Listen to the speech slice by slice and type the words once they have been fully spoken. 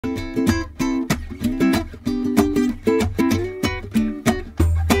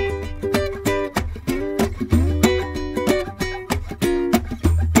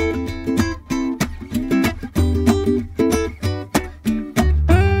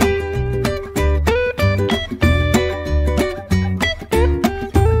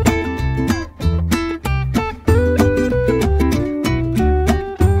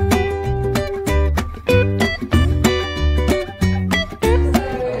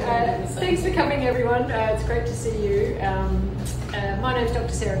for coming, everyone. It's great to see you. My name is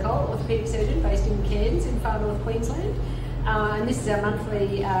Dr. Sarah Cole, orthopaedic surgeon based in Cairns in far north Queensland. And this is our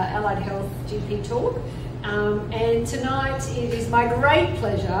monthly Allied Health GP talk. And tonight it is my great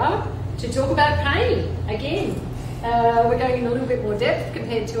pleasure to talk about pain again. We're going in a little bit more depth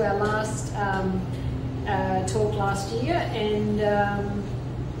compared to our last talk last year, and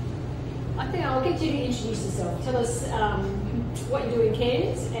I think I'll get you to introduce yourself. Tell us what you do in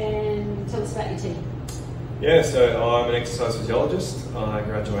Cairns and tell us about your team. Yeah, so I'm an exercise physiologist. I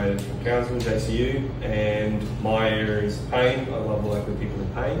graduated from Townsville, JCU, and my area is pain. I love working with people in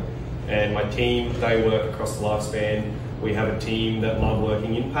pain. And my team, they work across the lifespan. We have a team that love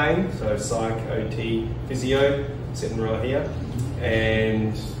working in pain, so psych, OT, physio, sitting right here.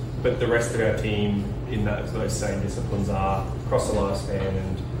 But the rest of our team in those same disciplines are across the lifespan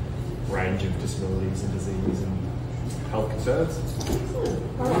and range of disabilities and disease and health concerns.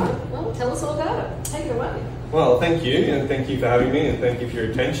 Excellent. All right. Well, tell us all about it. Take it away. Well, thank you, and thank you for having me, and thank you for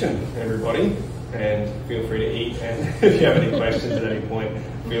your attention, everybody. And feel free to eat, and if you have any questions at any point,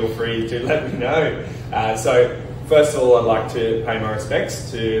 feel free to let me know. So, first of all, I'd like to pay my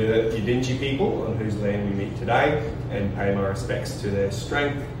respects to the Yidinji people on whose land we meet today, and pay my respects to their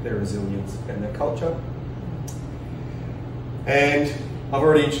strength, their resilience, and their culture. And I've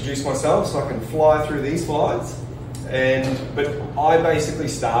already introduced myself, so I can fly through these slides. But I basically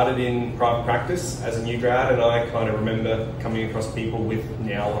started in private practice as a new grad, and I kind of remember coming across people with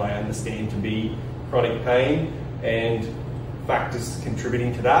now what I understand to be chronic pain and factors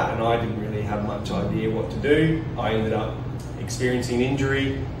contributing to that, and I didn't really have much idea what to do. I ended up experiencing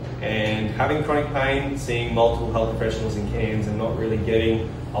injury and having chronic pain, seeing multiple health professionals in Cairns and not really getting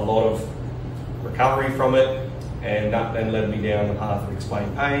a lot of recovery from it, and that then led me down the path of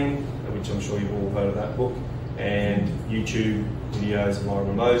Explain Pain, which I'm sure you've all heard of that book, and YouTube videos of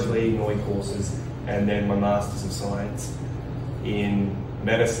Lorimer Mosley, NOI courses, and then my Masters of Science in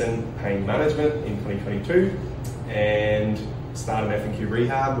Medicine, Pain Management in 2022, and started F&Q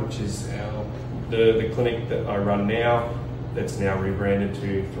Rehab, which is the clinic that I run now, that's now rebranded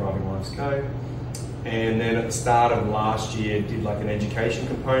to Thriving Lives Co. And then at the start of last year, did like an education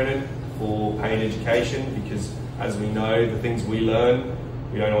component for pain education, because as we know, the things we learn,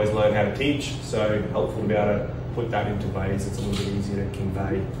 we don't always learn how to teach, so helpful to be able to put that into ways that's a little bit easier to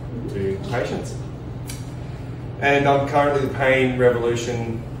convey to patients. And I'm currently the Pain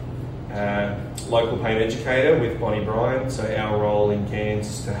Revolution local pain educator with Bonnie Bryan, so our role in Cairns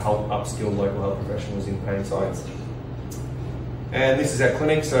is to help upskill local health professionals in pain science. And this is our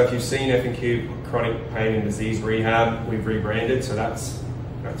clinic, so if you've seen F&Q Chronic Pain and Disease Rehab, we've rebranded, so that's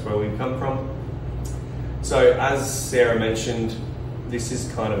where we've come from. So as Sarah mentioned, this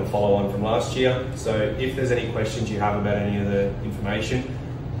is kind of a follow-on from last year, so if there's any questions you have about any of the information,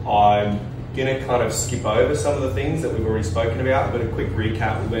 I'm going to kind of skip over some of the things that we've already spoken about, but a quick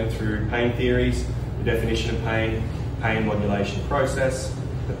recap. We went through pain theories, the definition of pain, pain modulation process,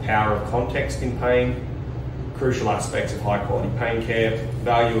 the power of context in pain, crucial aspects of high-quality pain care,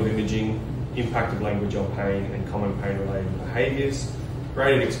 value of imaging, impact of language on pain, and common pain-related behaviours,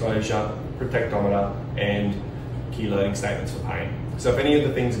 graded exposure, protectometer, and key learning statements for pain. So if any of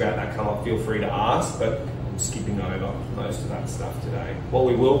the things about that come up, feel free to ask, but I'm skipping over most of that stuff today. What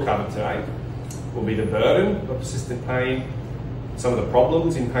we will cover today will be the burden of persistent pain, some of the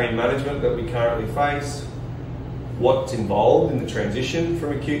problems in pain management that we currently face, what's involved in the transition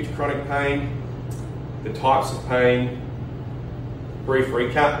from acute to chronic pain, the types of pain, brief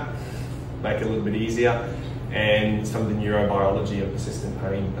recap, make it a little bit easier, and some of the neurobiology of persistent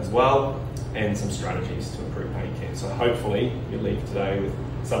pain as well, and some strategies to improve pain care. So hopefully you'll leave today with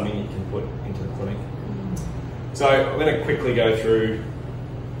something you can put into the clinic. So I'm going to quickly go through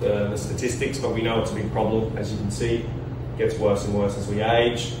the statistics, but we know it's a big problem, as you can see. It gets worse and worse as we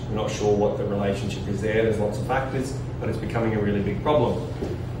age. We're not sure what the relationship is there. There's lots of factors, but it's becoming a really big problem.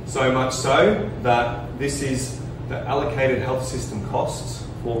 So much so that this is the allocated health system costs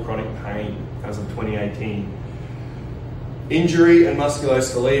for chronic pain as of 2018. Injury and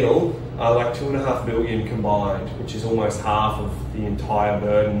musculoskeletal are like 2.5 billion combined, which is almost half of the entire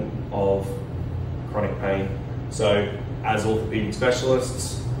burden of chronic pain. So as orthopaedic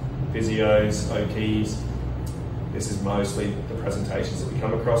specialists, physios, OTs, this is mostly the presentations that we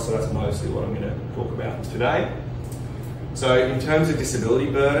come across, so that's mostly what I'm going to talk about today. So in terms of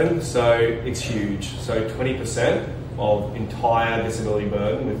disability burden, so it's huge. So 20% of entire disability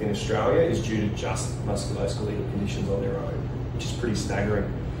burden within Australia is due to just musculoskeletal conditions on their own, which is pretty staggering.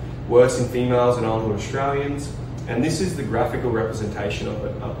 Worse in females and older Australians, and this is the graphical representation of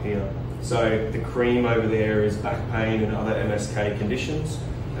it up here. So the cream over there is back pain and other MSK conditions,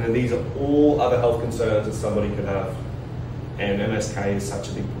 And these are all other health concerns that somebody could have. And MSK is such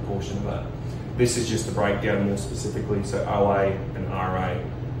a big proportion of that. This is just a breakdown more specifically, so OA and RA.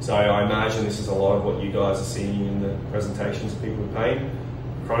 So I imagine this is a lot of what you guys are seeing in the presentations of people with pain,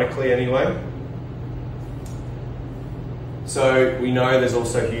 chronically anyway. So we know there's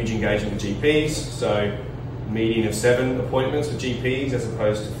also huge engagement with GPs, so median of 7 appointments with GPs as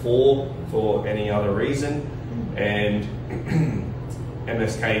opposed to 4 for any other reason, and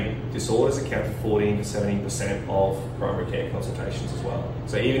MSK disorders account for 14 to 17% of primary care consultations as well.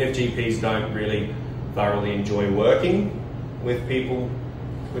 So even if GPs don't really thoroughly enjoy working with people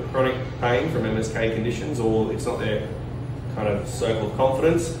with chronic pain from MSK conditions, or it's not their kind of circle of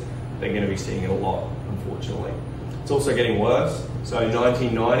confidence, they're going to be seeing it a lot, unfortunately. It's also getting worse. So in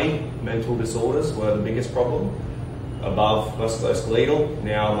 1990, mental disorders were the biggest problem, above musculoskeletal.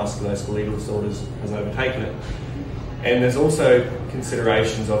 Now musculoskeletal disorders has overtaken it. And there's also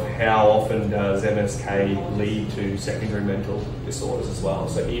considerations of how often does MSK lead to secondary mental disorders as well.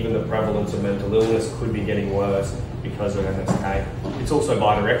 So even the prevalence of mental illness could be getting worse because of MSK. It's also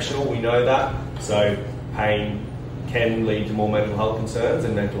bidirectional, we know that. So pain can lead to more mental health concerns,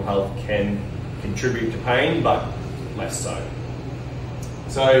 and mental health can contribute to pain, but less so.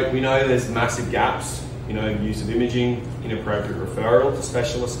 So we know there's massive gaps, use of imaging, inappropriate referral to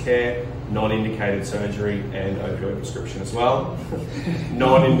specialist care, non-indicated surgery, and opioid prescription as well.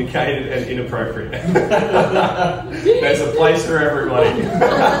 Non-indicated and inappropriate. There's a place for everybody.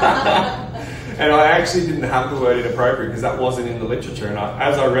 And I actually didn't have the word inappropriate because that wasn't in the literature. And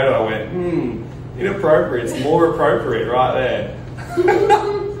as I read it, I went, inappropriate, it's more appropriate right there.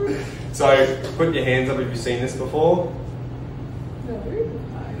 So put your hands up if you've seen this before.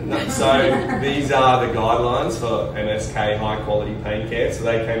 So these are the guidelines for MSK high quality pain care. So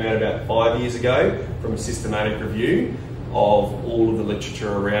they came out about 5 years ago from a systematic review of all of the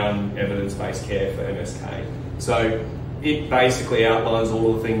literature around evidence-based care for MSK. So it basically outlines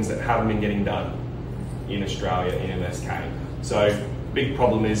all of the things that haven't been getting done in Australia in MSK. So big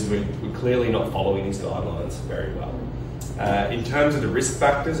problem is we're clearly not following these guidelines very well. In terms of the risk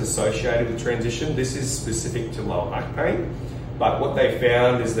factors associated with transition, this is specific to lower back pain. But what they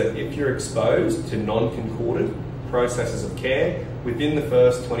found is that if you're exposed to non-concordant processes of care within the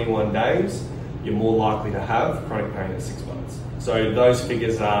first 21 days, you're more likely to have chronic pain at 6 months. So those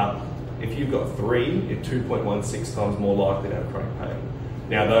figures are, if you've got 3, you're 2.16 times more likely to have chronic pain.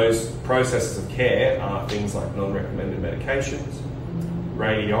 Now those processes of care are things like non-recommended medications,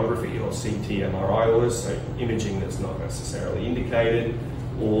 radiography or CT, MRI orders, so imaging that's not necessarily indicated,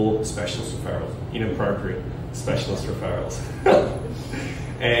 or specialist referrals, inappropriate specialist referrals.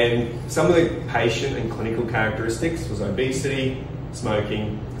 And some of the patient and clinical characteristics was obesity,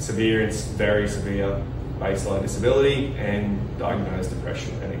 smoking, severe and very severe baseline disability, and diagnosed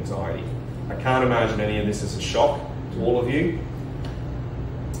depression and anxiety. I can't imagine any of this as a shock to all of you.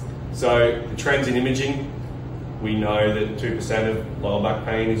 So the trends in imaging, we know that 2% of lower back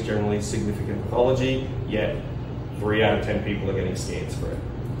pain is generally significant pathology, yet 3 out of 10 people are getting scans for it.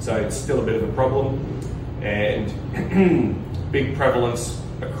 So it's still a bit of a problem, and big prevalence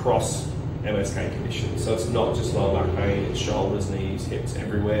across MSK conditions. So it's not just lower back pain, it's shoulders, knees, hips,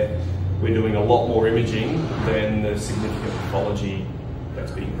 everywhere. We're doing a lot more imaging than the significant pathology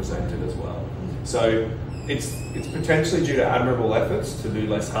that's being presented as well. So it's potentially due to admirable efforts to do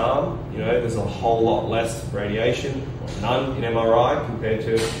less harm. There's a whole lot less radiation, none in MRI compared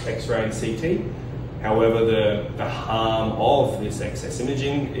to X-ray and CT. However, the harm of this excess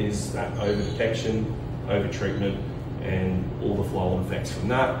imaging is that over-detection, over-treatment, and all the flow-on effects from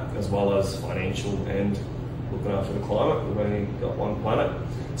that, as well as financial and looking after the climate. We've only got one planet.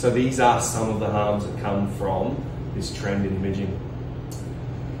 So these are some of the harms that come from this trend in imaging.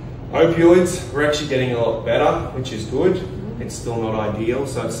 Opioids, we're actually getting a lot better, which is good. It's still not ideal,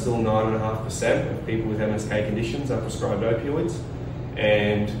 so it's still 9.5% of people with MSK conditions are prescribed opioids.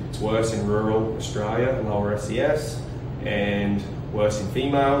 And it's worse in rural Australia, lower SES, and worse in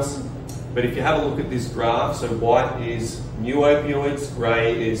females. But if you have a look at this graph, so white is new opioids,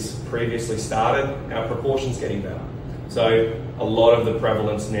 grey is previously started, our proportion's getting better. So a lot of the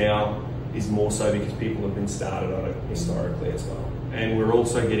prevalence now is more so because people have been started on it historically as well. And we're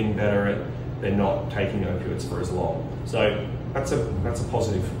also getting better at they're not taking opioids for as long. So that's a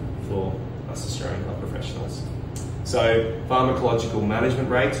positive for us Australian health professionals. So pharmacological management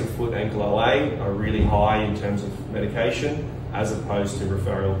rates of foot ankle OA are really high in terms of medication, as opposed to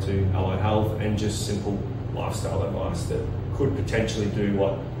referral to allied health and just simple lifestyle advice that could potentially do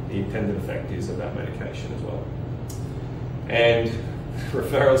what the intended effect is of that medication as well. And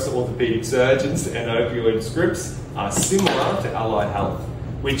referrals to orthopaedic surgeons and opioid scripts are similar to allied health.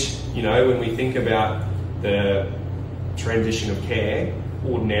 which, you know, when we think about the transition of care,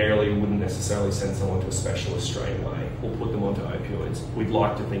 ordinarily wouldn't necessarily send someone to a specialist straight away or put them onto opioids. We'd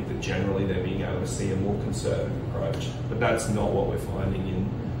like to think that generally they're being able to see a more conservative approach, but that's not what we're finding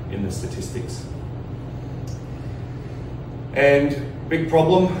in the statistics. And big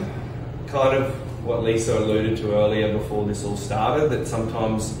problem, kind of what Lisa alluded to earlier before this all started, that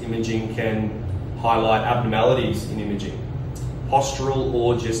sometimes imaging can highlight abnormalities in imaging, postural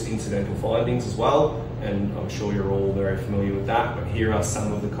or just incidental findings as well. And I'm sure you're all very familiar with that, but here are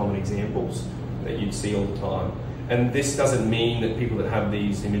some of the common examples that you'd see all the time. And this doesn't mean that people that have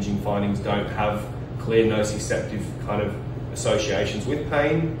these imaging findings don't have clear nociceptive kind of associations with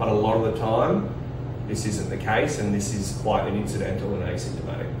pain, but a lot of the time this isn't the case, and this is quite an incidental and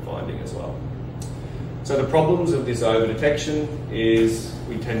asymptomatic finding as well. So the problems of this over-detection is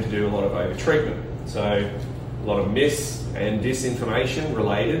we tend to do a lot of over-treatment. So a lot of mis and disinformation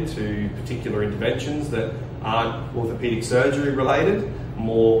related to particular interventions that aren't orthopaedic surgery related.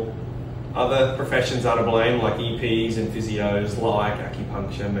 More other professions are to blame, like EPs and physios, like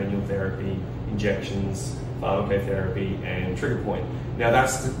acupuncture, manual therapy, injections, pharmacotherapy, and trigger point. Now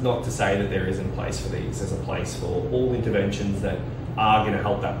that's not to say that there isn't a place for these. There's a place for all interventions that are going to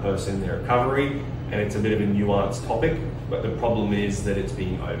help that person in their recovery, and it's a bit of a nuanced topic, but the problem is that it's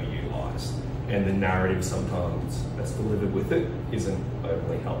being overutilised, and the narrative sometimes that's delivered with it isn't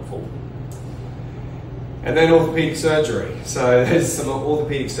overly helpful. And then orthopaedic surgery. So there's some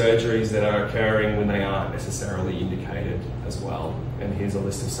orthopaedic surgeries that are occurring when they aren't necessarily indicated as well, and here's a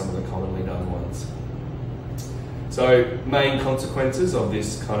list of some of the commonly done ones. So main consequences of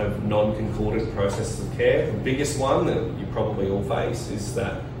this kind of non-concordant process of care, the biggest one that you probably all face is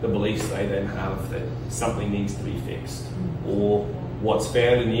that the beliefs they then have that something needs to be fixed, or what's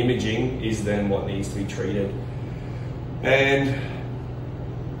found in the imaging is then what needs to be treated. And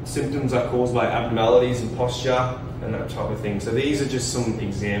symptoms are caused by abnormalities in posture and that type of thing. So these are just some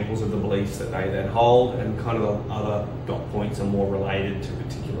examples of the beliefs that they then hold, and kind of the other dot points are more related to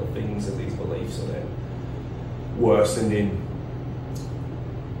particular things that these beliefs are then worsened in.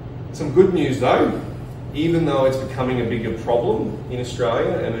 Some good news though, even though it's becoming a bigger problem in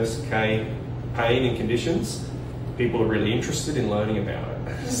Australia, MSK pain and conditions, people are really interested in learning about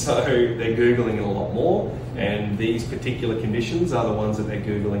it. So they're Googling it a lot more, and these particular conditions are the ones that they're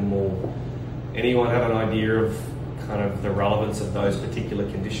Googling more. Anyone have an idea of kind of the relevance of those particular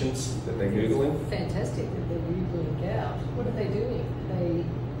conditions that they're Googling? Fantastic that they're Googling gout. What are they doing? Are they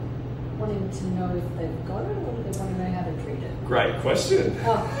wanting to know if they've got it, or do they want to know how to treat it? Great question.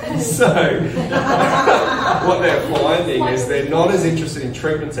 Oh. So what they're finding is they're not as interested in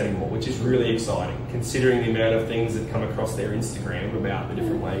treatments anymore, which is really exciting considering the amount of things that come across their Instagram about the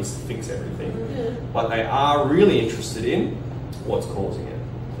different ways to fix everything. But they are really interested in what's causing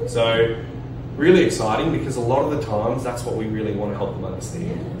it. So really exciting, because a lot of the times that's what we really want to help them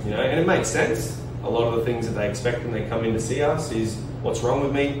understand. You know, and it makes sense. A lot of the things that they expect when they come in to see us is, what's wrong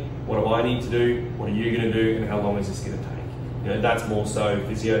with me? What do I need to do? What are you going to do? And how long is this going to take? You know, that's more so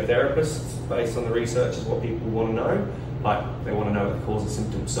physiotherapists, based on the research, is what people want to know, but they want to know what the cause of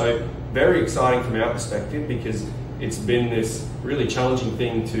symptoms. So very exciting from our perspective, because it's been this really challenging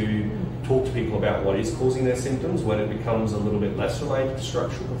thing to talk to people about what is causing their symptoms when it becomes a little bit less related to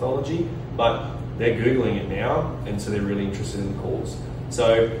structural pathology, but they're Googling it now, and so they're really interested in the cause.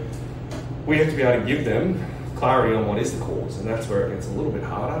 So we have to be able to give them clarity on what is the cause, and that's where it gets a little bit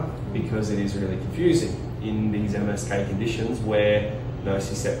harder, because it is really confusing in these MSK conditions where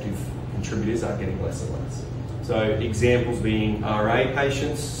nociceptive contributors are getting less and less. So examples being RA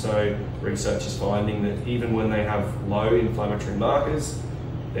patients, so research is finding that even when they have low inflammatory markers,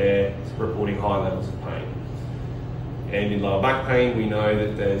 they're reporting high levels of pain. And in lower back pain, we know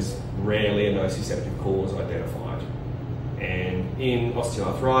that there's rarely a nociceptive cause identified. And in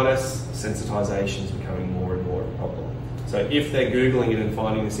osteoarthritis, sensitization is becoming more and more of a problem. So if they're Googling it and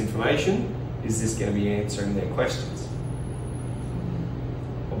finding this information, is this going to be answering their questions?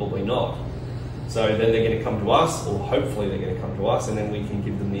 Probably not. So then they're going to come to us, or hopefully they're going to come to us, and then we can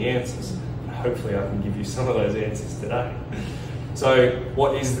give them the answers. Hopefully I can give you some of those answers today. So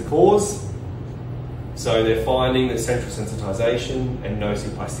what is the cause? So they're finding that central sensitization and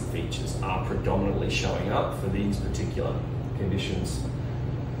nociplastic features are predominantly showing up for these particular conditions.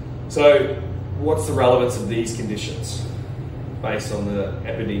 So what's the relevance of these conditions based on the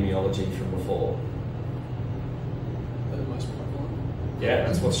epidemiology from before? The most prevalent. Yeah,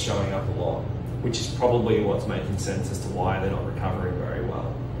 that's what's showing up a lot, which is probably what's making sense as to why they're not recovering very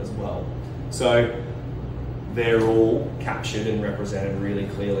well as well. So they're all captured and represented really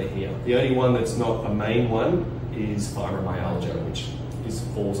clearly here. The only one that's not a main one is fibromyalgia, which is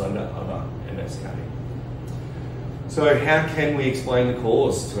 4% falls under other MSK. So how can we explain the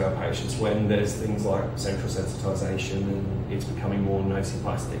cause to our patients when there's things like central sensitization and it's becoming more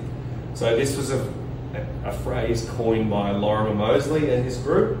nociplastic? So this was a phrase coined by Lorimer Moseley and his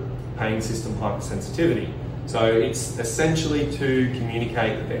group, pain system hypersensitivity. So it's essentially to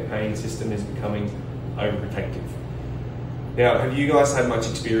communicate that their pain system is becoming overprotective. Now, have you guys had much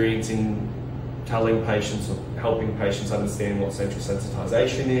experience in telling patients or helping patients understand what central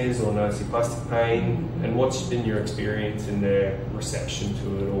sensitization is or nociplastic pain, and what's been your experience in their reception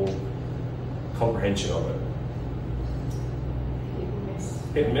to it or comprehension of it?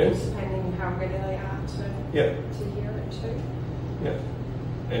 Hit and miss. Depending how ready they are to hear it too. Yeah.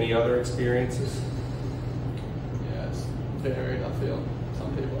 Any other experiences? Yeah, it's varied, I feel.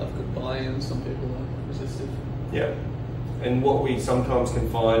 Some people have good buy-in, some people are resistive. Yeah. And what we sometimes can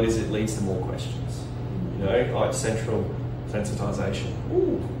find is it leads to more questions. You know, like central sensitization.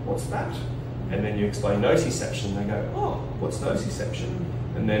 Ooh, what's that? And then you explain nociception, they go, oh, what's nociception?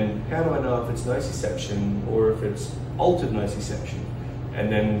 And then how do I know if it's nociception or if it's altered nociception?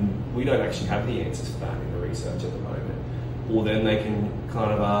 And then we don't actually have the answers for that in the research at the moment. Or then they can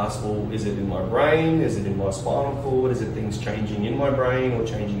kind of ask, well, is it in my brain? Is it in my spinal cord? Is it things changing in my brain or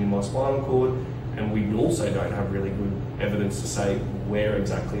changing in my spinal cord? And we also don't have really good evidence to say where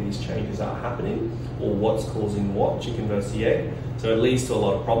exactly these changes are happening or what's causing what, chicken versus the egg. So it leads to a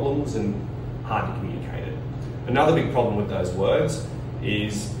lot of problems and hard to communicate it. Another big problem with those words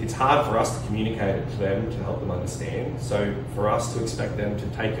is it's hard for us to communicate it to them to help them understand. So for us to expect them to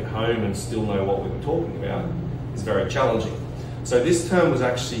take it home and still know what we were talking about is very challenging. So this term was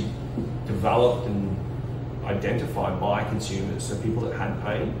actually developed and identified by consumers, so people that had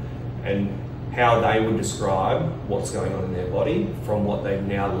pain, and how they would describe what's going on in their body from what they've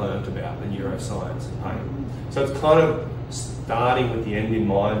now learnt about the neuroscience of pain. So it's kind of starting with the end in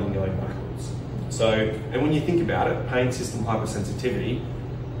mind and going backwards. So, and when you think about it, pain system hypersensitivity,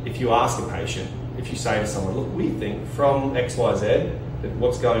 if you ask a patient, if you say to someone, look, we think from XYZ that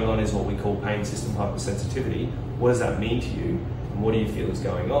what's going on is what we call pain system hypersensitivity, what does that mean to you? And what do you feel is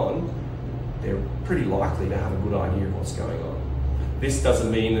going on? They're pretty likely to have a good idea of what's going on. This doesn't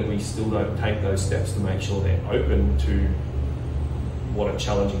mean that we still don't take those steps to make sure they're open to what a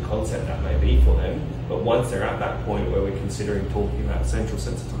challenging concept that may be for them. But once they're at that point where we're considering talking about central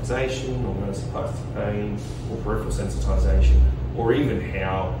sensitization or nociplastic pain or peripheral sensitization, or even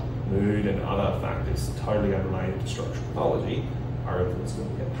how mood and other factors totally unrelated to structural pathology are influenced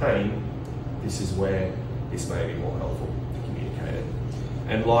when we get pain, this is where this may be more helpful to communicate it.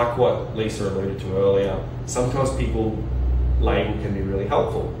 And like what Lisa alluded to earlier, sometimes label can be really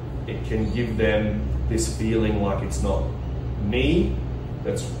helpful. It can give them this feeling like it's not me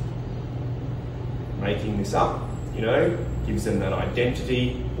that's making this up, you know, gives them that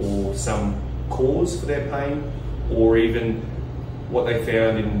identity or some cause for their pain, or even what they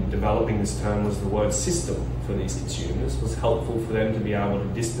found in developing this term was the word system for these consumers was helpful for them to be able to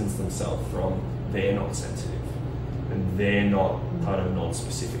distance themselves from they're not sensitive and they're not kind of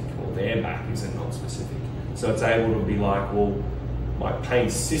non-specific, or their back isn't non-specific. So it's able to be like, well, my pain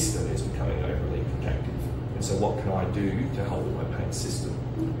system is becoming overly protective. And so what can I do to help with my pain system?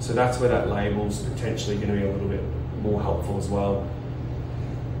 So that's where that label's potentially going to be a little bit more helpful as well.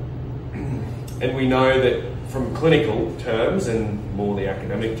 And we know that from clinical terms and more the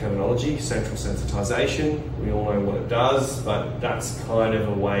academic terminology, central sensitization, we all know what it does, but that's kind of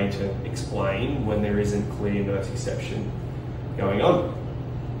a way to explain when there isn't clear nociception going on.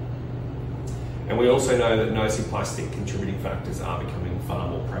 And we also know that nociplastic contributing factors are becoming far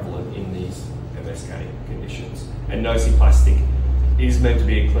more prevalent in these MSK conditions. And nociplastic is meant to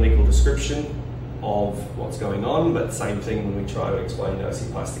be a clinical description of what's going on, but same thing when we try to explain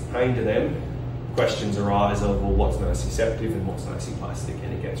nociplastic pain to them, questions arise of, well, what's nociceptive and what's nociplastic,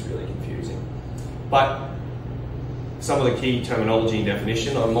 and it gets really confusing. But some of the key terminology and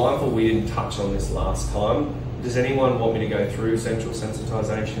definition, I'm mindful we didn't touch on this last time. Does anyone want me to go through central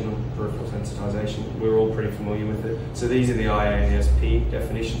sensitization or peripheral sensitization? We're all pretty familiar with it. So these are the IASP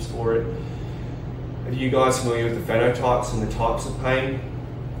definitions for it. Are you guys familiar with the phenotypes and the types of pain?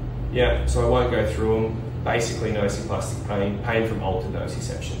 Yeah, so I won't go through them. Basically nociplastic pain, pain from altered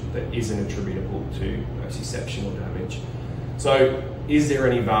nociception that isn't attributable to nociception or damage. So is there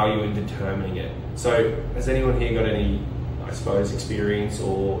any value in determining it? So has anyone here got any, I suppose, experience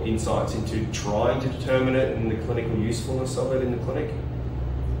or insights into trying to determine it and the clinical usefulness of it in the clinic?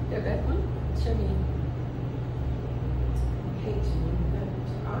 Go back one. Show me. Heat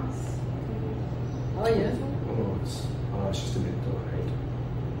and ice. Oh yeah. Oh, it's just a bit delayed.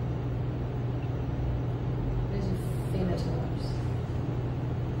 There's your phenotypes.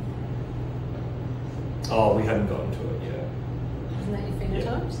 Oh, we hadn't gotten to it yet. Isn't that your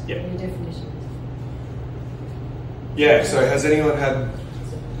phenotypes? Yeah. Or your definitions? Yeah, so has anyone had...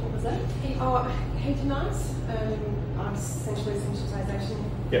 What was that? Heat and ice. Ice, essentially sensitization.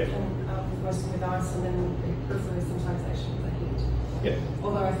 Yep. And mostly with ice, and then the peripheral sensitization with the heat. Yeah.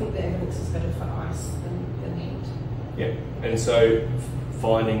 Although I think the evidence is better for ice than heat. Yeah, and so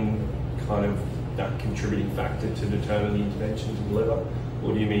finding kind of that contributing factor to determine the intervention to deliver,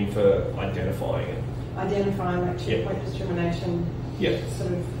 or do you mean for identifying it? Identifying actually Yeah. point discrimination. Yeah.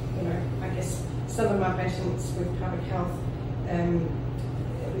 Sort of, I guess some of my patients with pelvic health,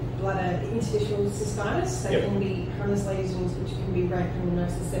 bladder interstitial cystitis, they Yep. can be Honus lesions, which can be rectal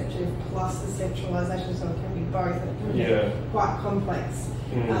nociceptive plus the centralisation, so it can be both. It can be quite complex.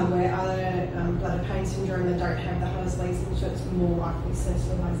 Where other bladder pain syndrome, they don't have the Honus lesions, so it's more likely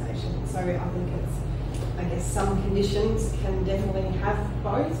centralisation. So I think I guess some conditions can definitely have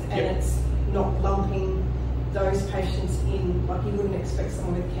both, and Yep. it's not lumping those patients in, like you wouldn't expect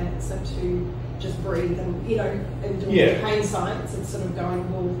someone with cancer to just breathe and, and doing pain science. It's sort of going,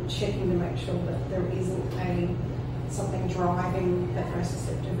 checking to make sure that there isn't something driving that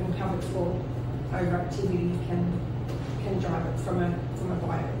nociceptive and pelvic floor overactivity can drive it from a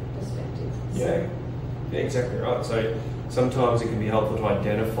bio perspective. Yeah, exactly right. So sometimes it can be helpful to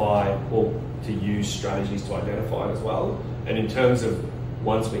identify, or to use strategies to identify it as well. And in terms of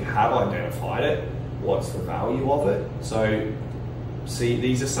once we have identified it, what's the value of it? So see,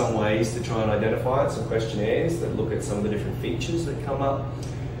 these are some ways to try and identify it, some questionnaires that look at some of the different features that come up.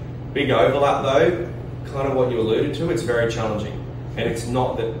 Big overlap though, kind of what you alluded to, it's very challenging. And it's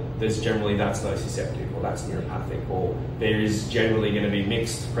not that there's generally that's nociceptive or that's neuropathic, or there is generally going to be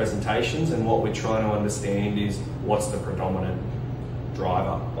mixed presentations, and what we're trying to understand is what's the predominant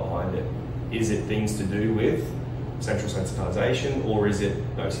driver behind it. Is it things to do with central sensitization, or is it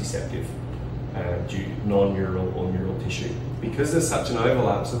nociceptive due non-neural or neural tissue? Because there's such an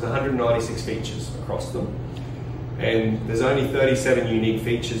overlap, so there's 196 features across them, and there's only 37 unique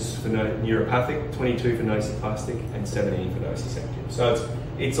features for neuropathic, 22 for nociplastic, and 17 for nociceptive. So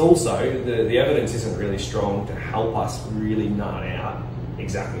it's also, the evidence isn't really strong to help us really nut out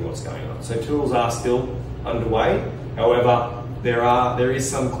exactly what's going on. So tools are still underway. However, there is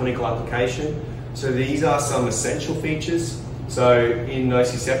some clinical application. So these are some essential features. So in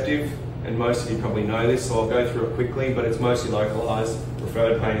nociceptive, and most of you probably know this, so I'll go through it quickly, but it's mostly localized.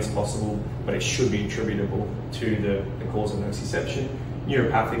 Referred pain is possible, but it should be attributable to the cause of nociception.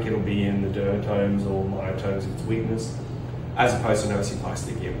 Neuropathic, it'll be in the dermatomes or myotomes of its weakness. As opposed to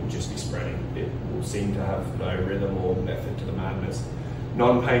nociplastic, it will just be spreading. It will seem to have no rhythm or method to the madness.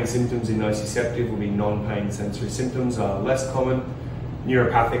 Non-pain symptoms in nociceptive will be non-pain sensory symptoms are less common.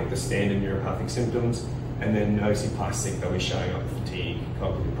 Neuropathic, the standard neuropathic symptoms, and then nociplastic, they'll be showing up fatigue,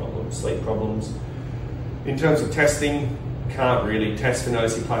 cognitive problems, sleep problems. In terms of testing, can't really test for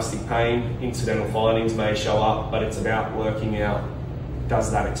nociplastic pain. Incidental findings may show up, but it's about working out, does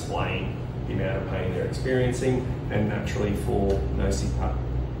that explain the amount of pain they're experiencing? And naturally for nociceptive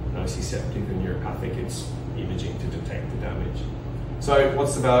and neuropathic, it's imaging to detect the damage. So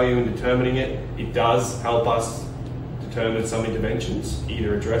what's the value in determining it? It does help us determine some interventions,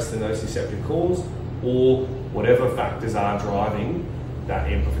 either address the nociceptive cause or whatever factors are driving that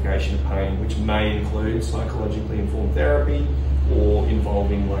amplification of pain, which may include psychologically informed therapy or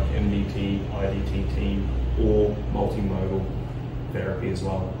involving like MDT, IDTT, or multimodal therapy as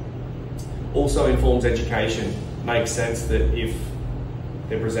well. Also informs education. Makes sense that if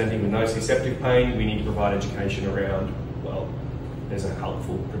they're presenting with nociceptive pain, we need to provide education around, well, there's a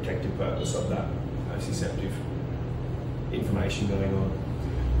helpful protective purpose of that nociceptive information going on.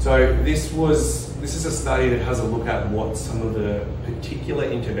 So this is a study that has a look at what some of the particular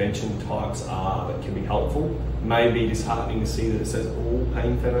intervention types are that can be helpful. It may be disheartening to see that it says all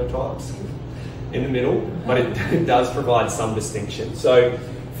pain phenotypes in the middle, but it does provide some distinction. So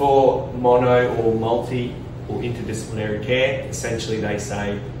for mono or multi or interdisciplinary care, essentially they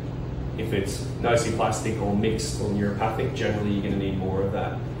say if it's nociplastic or mixed or neuropathic, generally you're going to need more of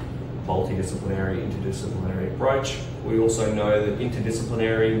that multidisciplinary, interdisciplinary approach. We also know that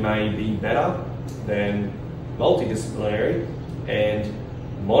interdisciplinary may be better than multidisciplinary, and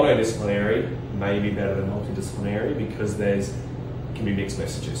monodisciplinary may be better than multidisciplinary because can be mixed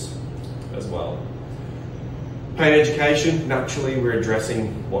messages as well. Pain education, naturally we're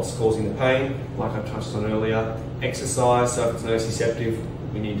addressing what's causing the pain, like I touched on earlier. Exercise, so if it's nociceptive,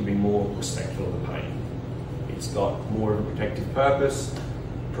 we need to be more respectful of the pain. It's got more of a protective purpose,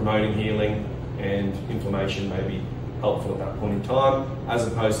 promoting healing, and inflammation may be helpful at that point in time, as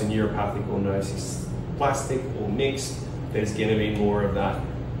opposed to neuropathic or nociplastic or mixed. There's going to be more of that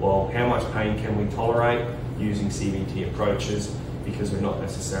well, how much pain can we tolerate using CBT approaches, because we're not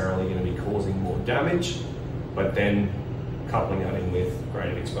necessarily going to be causing more damage, but then coupling that in with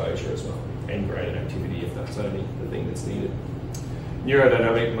graded exposure as well, and graded activity if that's only the thing that's needed.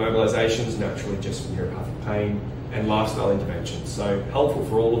 Neurodynamic mobilizations, naturally just neuropathic pain, and lifestyle interventions. So helpful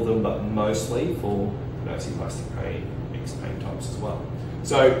for all of them, but mostly for nociplastic pain, mixed pain types as well.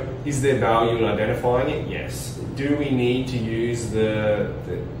 So is there value in identifying it? Yes. Do we need to use the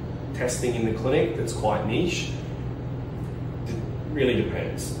testing in the clinic that's quite niche? It really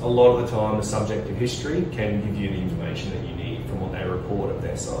depends. A lot of the time the subjective history can give you the information that you need from what they report of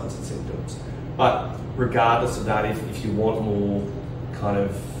their signs and symptoms. But regardless of that, if you want more kind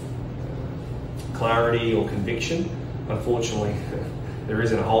of clarity or conviction, unfortunately there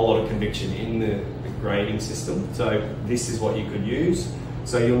isn't a whole lot of conviction in the grading system. So this is what you could use.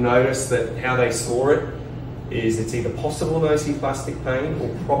 So you'll notice that how they score it is it's either possible nociplastic pain or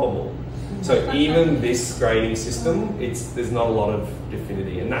probable. So even this grading system, there's not a lot of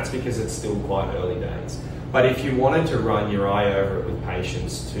definitivity, and that's because it's still quite early days. But if you wanted to run your eye over it with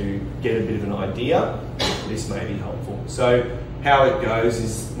patients to get a bit of an idea, this may be helpful. So how it goes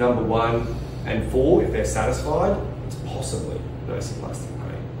is number 1 and 4, if they're satisfied, it's possibly nociplastic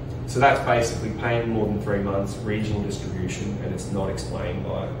pain. So that's basically pain more than 3 months, regional distribution, and it's not explained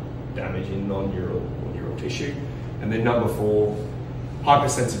by damage in non-neural or neural tissue. And then number 4,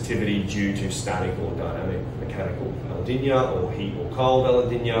 hypersensitivity due to static or dynamic mechanical allodynia or heat or cold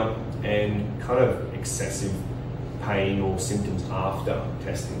allodynia, and kind of excessive pain or symptoms after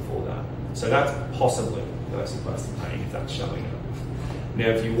testing for that. So that's possibly nociplastic pain if that's showing up. Now,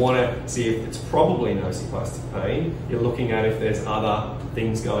 if you want to see if it's probably nociplastic pain, you're looking at if there's other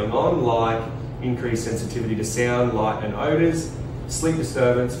things going on, like increased sensitivity to sound, light and odours, sleep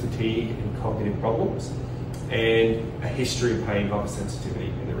disturbance, fatigue and cognitive problems, and a history of pain hypersensitivity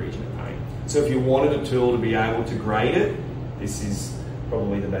in the region of pain. So if you wanted a tool to be able to grade it, this is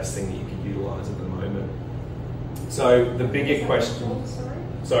probably the best thing that you could utilise at the moment. So the bigger question...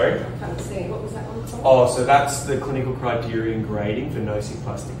 Sorry? I can't see. What was that one called? Oh, so that's the clinical criterion grading for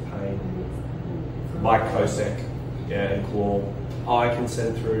nociplastic pain by COSEC, and Claw. I can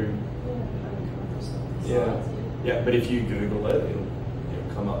send through... Yeah, but if you Google it,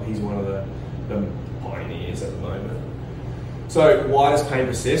 it'll come up. He's one of the pioneers at the moment. So why does pain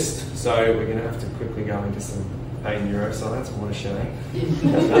persist? So we're going to have to quickly go into some pain neuroscience. What a shame.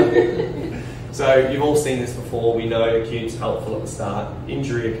 So you've all seen this before. We know acute's helpful at the start.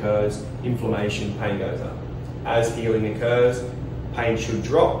 Injury occurs, inflammation, pain goes up. As healing occurs, pain should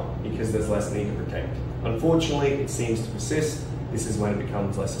drop because there's less need to protect. Unfortunately, it seems to persist. This is when it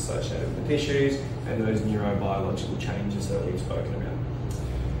becomes less associated with the tissues and those neurobiological changes that we've spoken about.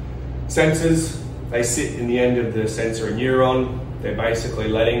 Sensors, they sit in the end of the sensory neuron. They're basically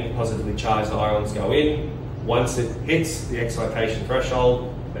letting positively charged ions go in. Once it hits the excitation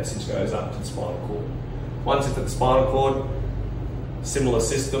threshold, message goes up to the spinal cord. Once it's at the spinal cord, similar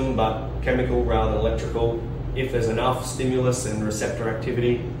system but chemical rather than electrical. If there's enough stimulus and receptor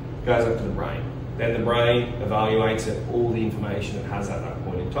activity, it goes up to the brain. Then the brain evaluates it, all the information it has at that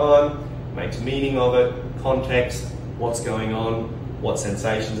point in time, makes meaning of it, context, what's going on, what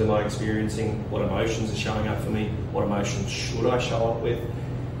sensations am I experiencing, what emotions are showing up for me, what emotions should I show up with,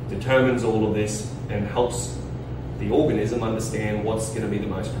 determines all of this and helps the organism understand what's going to be the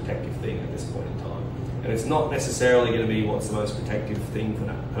most protective thing at this point in time. And it's not necessarily going to be what's the most protective thing for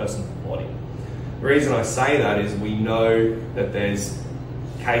that person's body. The reason I say that is we know that there's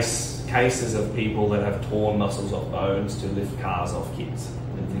cases of people that have torn muscles off bones to lift cars off kids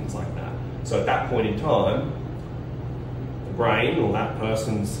and things like that. So at that point in time, the brain or that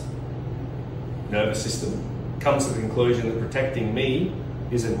person's nervous system comes to the conclusion that protecting me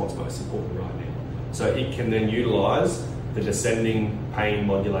isn't what's most important right now. So it can then utilise the descending pain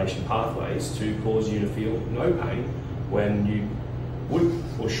modulation pathways to cause you to feel no pain when you would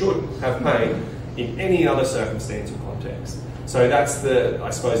or should have pain in any other circumstance or context. So that's I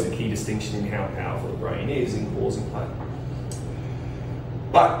suppose the key distinction in how powerful the brain is in causing pain.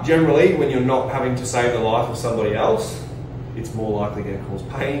 But generally, when you're not having to save the life of somebody else, it's more likely going to cause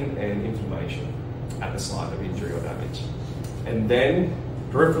pain and inflammation at the site of injury or damage. And then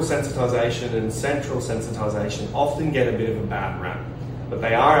peripheral sensitization and central sensitization often get a bit of a bad rap, but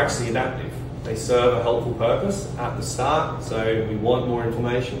they are actually adaptive. They serve a helpful purpose at the start, so we want more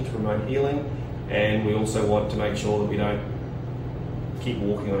inflammation to promote healing, and we also want to make sure that we don't keep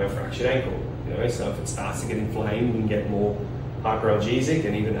walking on our fractured ankle. So if it starts to get inflamed and get more hyperalgesic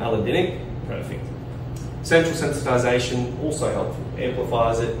and even allodynic, perfect. Central sensitization also helpful,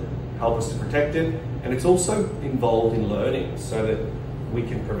 amplifies it, helps us to protect it, and it's also involved in learning, so that we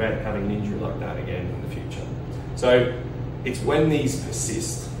can prevent having an injury like that again in the future. So it's when these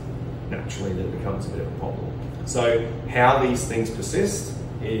persist, naturally, that it becomes a bit of a problem. So how these things persist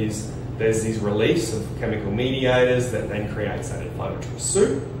is there's this release of chemical mediators that then creates that inflammatory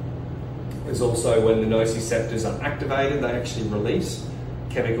soup. There's also when the nociceptors are activated, they actually release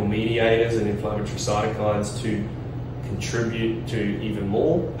chemical mediators and inflammatory cytokines to contribute to even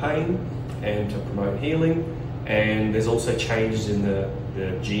more pain and to promote healing. And there's also changes in the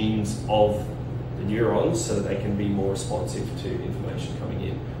genes of the neurons so that they can be more responsive to information coming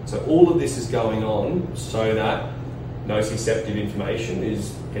in. So all of this is going on so that nociceptive information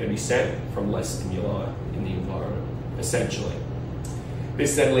is going to be sent from less stimuli in the environment, essentially.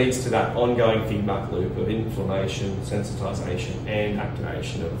 This then leads to that ongoing feedback loop of inflammation, sensitization, and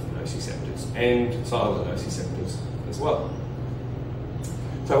activation of nociceptors and silent nociceptors as well.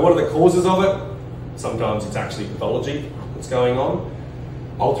 So what are the causes of it? Sometimes it's actually pathology that's going on,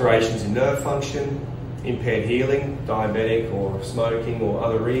 alterations in nerve function, impaired healing, diabetic or smoking or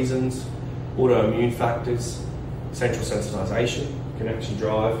other reasons, autoimmune factors, central sensitization can actually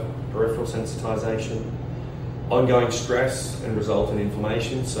drive peripheral sensitization, ongoing stress and result in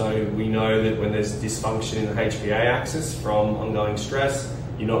inflammation. So we know that when there's dysfunction in the HPA axis from ongoing stress,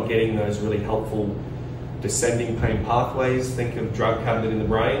 you're not getting those really helpful descending pain pathways. Think of drug cabinet in the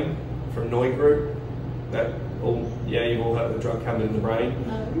brain from Noy Group. You've all heard of the drug cabinet in the brain?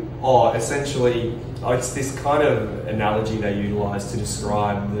 No. Essentially, it's this kind of analogy they utilise to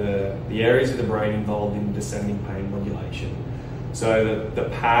describe the areas of the brain involved in descending pain modulation. So the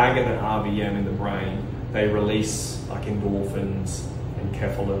PAG and the RBM in the brain, they release like endorphins and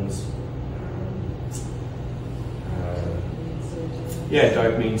kephalins,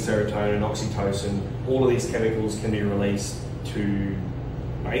 dopamine, serotonin, oxytocin. All of these chemicals can be released to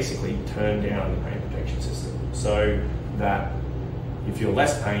basically turn down the pain protection system so that you feel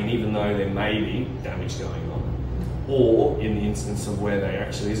less pain even though there may be damage going on. Or in the instance of where there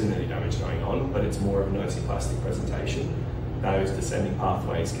actually isn't any damage going on, but it's more of a nociplastic presentation, those descending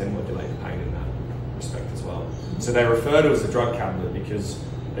pathways can modulate the pain in that respect as well. So they refer to it as the drug cabinet because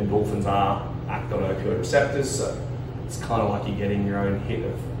endorphins act on opioid receptors, so it's kind of like you're getting your own hit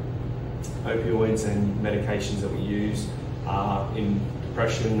of opioids, and medications that we use in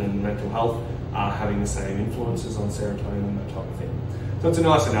depression and mental health are having the same influences on serotonin and that type of thing. So it's a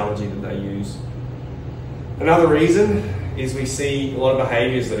nice analogy that they use. Another reason is we see a lot of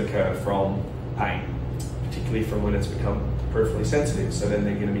behaviours that occur from pain, particularly from when it's become peripherally sensitive. So then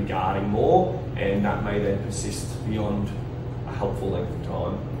they're going to be guarding more, and that may then persist beyond a helpful length of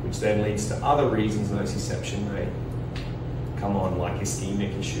time, which then leads to other reasons nociception may come on, like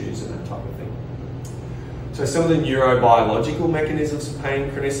ischemic issues and that type of thing. So some of the neurobiological mechanisms of pain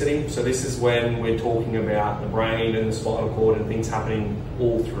chronicity. So this is when we're talking about the brain and the spinal cord and things happening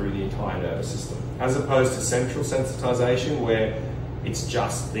all through the entire nervous system, as opposed to central sensitization, where it's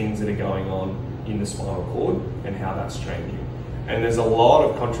just things that are going on in the spinal cord and how that's changing. And there's a lot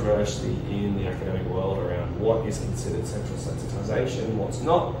of controversy in the academic world around what is considered central sensitization and what's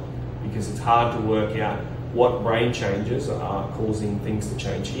not, because it's hard to work out what brain changes are causing things to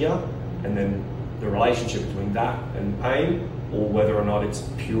change here, and then the relationship between that and pain, or whether or not it's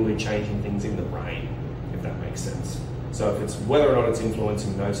purely changing things in the brain, if that makes sense. So if it's whether or not it's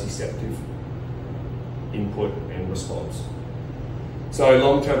influencing nociceptive input and response. So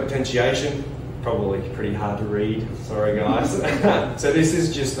long-term potentiation, probably pretty hard to read, sorry guys. So this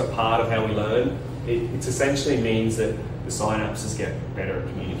is just a part of how we learn. It essentially means that the synapses get better at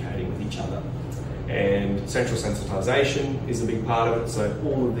communicating with each other. And central sensitization is a big part of it. So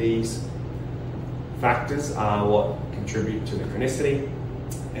all of these factors are what contribute to the chronicity,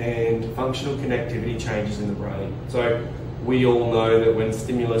 and functional connectivity changes in the brain. So we all know that when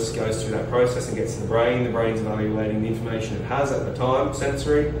stimulus goes through that process and gets to the brain's evaluating the information it has at the time,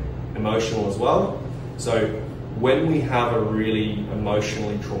 sensory, emotional as well. So when we have a really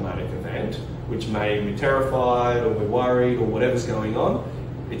emotionally traumatic event, which may be terrified or we're worried or whatever's going on,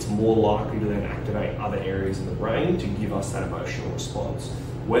 it's more likely to then activate other areas of the brain to give us that emotional response.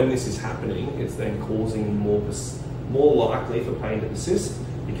 When this is happening, it's then causing more likely for pain to persist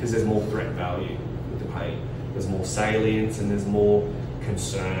because there's more threat value with the pain. There's more salience and there's more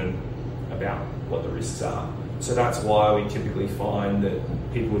concern about what the risks are. So that's why we typically find that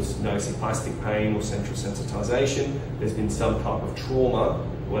people with nociplastic pain or central sensitization, there's been some type of trauma,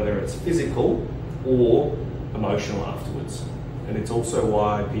 whether it's physical or emotional afterwards. And it's also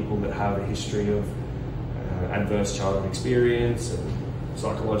why people that have a history of adverse childhood experience and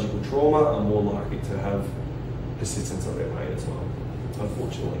psychological trauma are more likely to have persistence of their pain as well,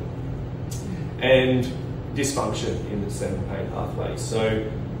 unfortunately. And dysfunction in the central pain pathway. So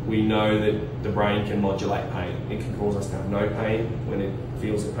we know that the brain can modulate pain. It can cause us to have no pain when it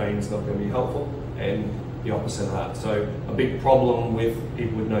feels that pain is not going to be helpful, and the opposite of that. So a big problem with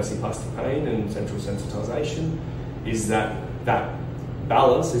people with nociplastic pain and central sensitization is that that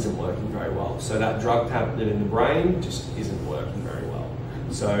balance isn't working very well. So that drug tablet in the brain just isn't working very well.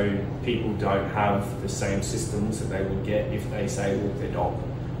 So people don't have the same systems that they would get if they, say, walk their dog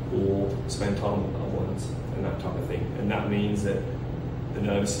or spend time with loved ones and that type of thing. And that means that the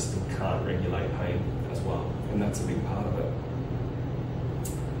nervous system can't regulate pain as well, and that's a big part of it.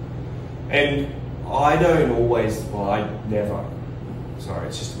 And I don't always, sorry,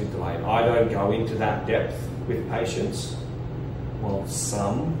 it's just a bit delayed. I don't go into that depth with patients, well,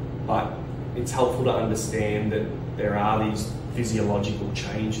 some, but it's helpful to understand that there are these physiological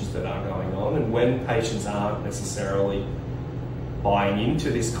changes that are going on, and when patients aren't necessarily buying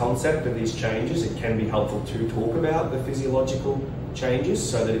into this concept of these changes, it can be helpful to talk about the physiological changes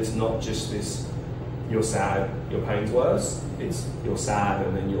so that it's not just this, you're sad, your pain's worse, it's you're sad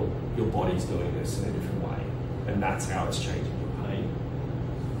and then your body's doing this in a different way, and that's how it's changing your pain.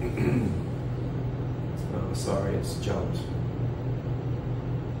 Oh, sorry, it's jumped.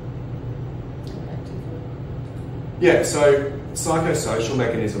 Yeah, so psychosocial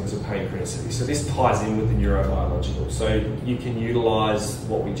mechanisms of pain chronicity. So this ties in with the neurobiological. So you can utilise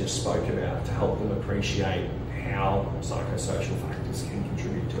what we just spoke about to help them appreciate how psychosocial factors can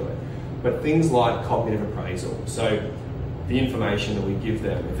contribute to it. But things like cognitive appraisal, so the information that we give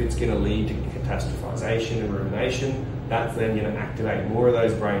them, if it's going to lead to catastrophization and rumination, that's then going to activate more of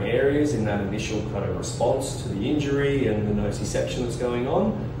those brain areas in that initial kind of response to the injury and the nociception that's going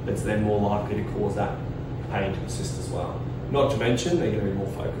on, that's then more likely to cause that pain to persist as well. Not to mention, they're going to be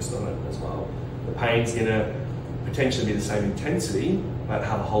more focused on it as well. The pain's going to potentially be the same intensity, but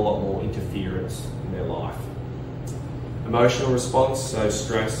have a whole lot more interference in their life. Emotional response, so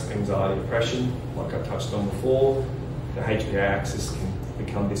stress, anxiety, depression, like I touched on before. The HPA axis can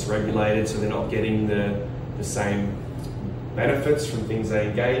become dysregulated, so they're not getting the same benefits from things they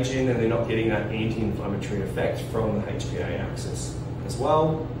engage in, and they're not getting that anti-inflammatory effect from the HPA axis as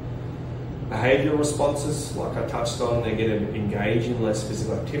well. Behavioural responses, like I touched on, they're going to engage in less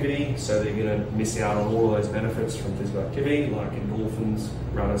physical activity, so they're going to miss out on all of those benefits from physical activity, like endorphins,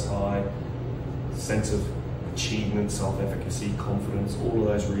 runner's high, sense of achievement, self-efficacy, confidence, all of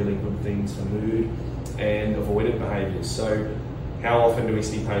those really good things for mood, and avoidant behaviours. So how often do we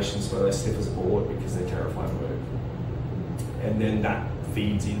see patients where they're stiff as a board because they're terrified to move? And then that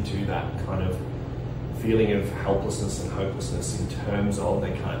feeds into that kind of feeling of helplessness and hopelessness in terms of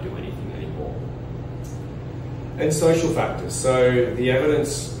they can't do anything anymore. And social factors. So the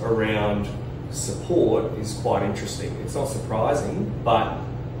evidence around support is quite interesting. It's not surprising, but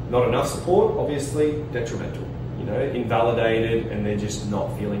not enough support, obviously detrimental. You know, invalidated, and they're just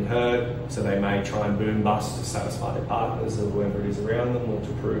not feeling heard, so they may try and boom bust to satisfy their partners or whoever it is around them, or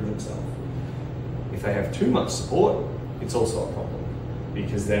to prove themselves. If they have too much support, it's also a problem,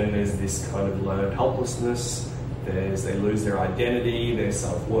 because then there's this kind of learned helplessness, they lose their identity, their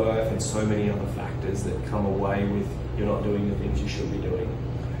self-worth, and so many other factors that come away with you're not doing the things you should be doing.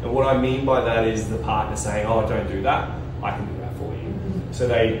 And what I mean by that is the partner saying, oh, don't do that, I can do that for you. So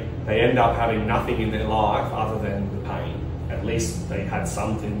they end up having nothing in their life other than the pain. At least they had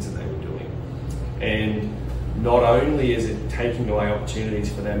some things that they were doing. And not only is it taking away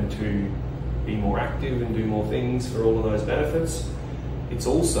opportunities for them to be more active and do more things for all of those benefits, it's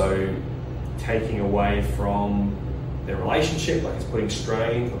also taking away from their relationship, like it's putting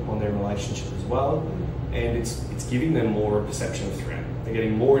strain upon their relationship as well. And it's giving them more a perception of threat. They're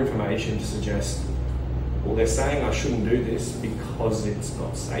getting more information to suggest, well, they're saying I shouldn't do this because it's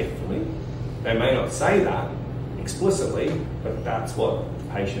not safe for me. They may not say that explicitly, but that's what the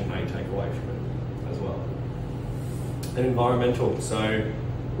patient may take away from it as well. And environmental. So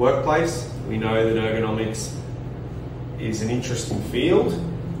workplace, we know that ergonomics is an interesting field,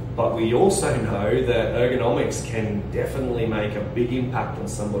 but we also know that ergonomics can definitely make a big impact on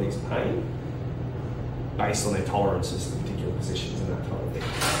somebody's pain based on their tolerances to particular positions and that kind of thing.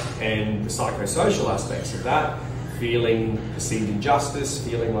 And the psychosocial aspects of that, feeling perceived injustice,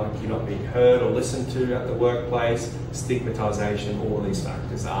 feeling like you're not being heard or listened to at the workplace, stigmatisation, all of these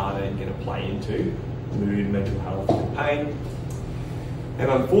factors are then going to play into mood, mental health and pain. And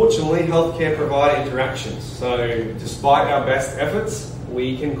unfortunately, healthcare provider interactions. So despite our best efforts,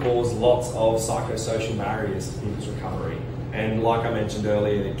 we can cause lots of psychosocial barriers to people's recovery. And like I mentioned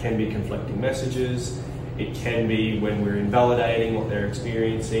earlier, it can be conflicting messages. It can be when we're invalidating what they're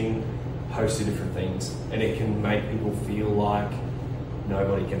experiencing, host of different things. And it can make people feel like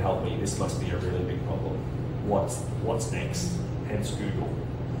nobody can help me. This must be a really big problem. what's next, hence Google.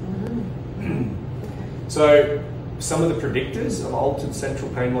 So some of the predictors of altered central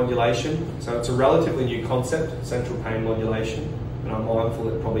pain modulation. So it's a relatively new concept, central pain modulation, and I'm mindful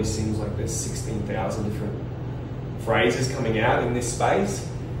it probably seems like there's 16,000 different phrases coming out in this space.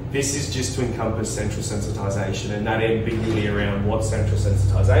 This is just to encompass central sensitization and that ambiguity around what's central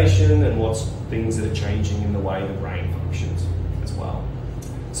sensitization and what's things that are changing in the way the brain functions as well.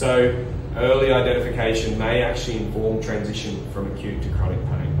 So early identification may actually inform transition from acute to chronic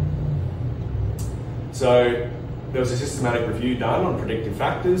pain. So there was a systematic review done on predictive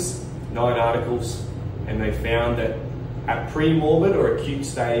factors, 9 articles, and they found that at pre-morbid or acute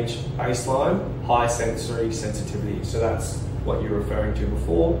stage baseline, high sensory sensitivity. So that's what you were referring to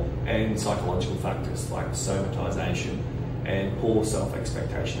before, and psychological factors like somatization and poor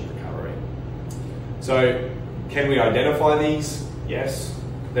self-expectation of recovery. So can we identify these? Yes.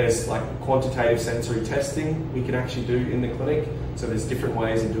 There's like quantitative sensory testing we can actually do in the clinic. So there's different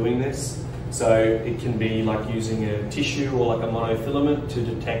ways of doing this. So it can be like using a tissue or like a monofilament to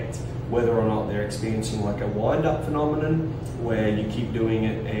detect whether or not they're experiencing like a wind-up phenomenon where you keep doing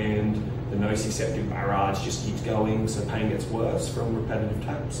it and the nociceptive barrage just keeps going, so pain gets worse from repetitive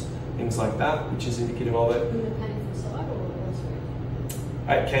taps, things like that, which is indicative of it. In the painful side or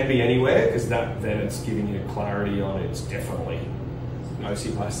elsewhere? It can be anywhere, because then it's giving you clarity on it's definitely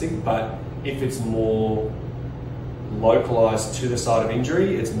nociplastic, but if it's more localized to the site of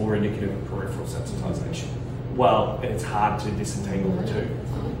injury, it's more indicative of peripheral sensitization. Well, and it's hard to disentangle the two.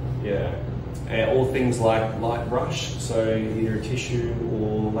 Yeah. Or things like light brush, so either a tissue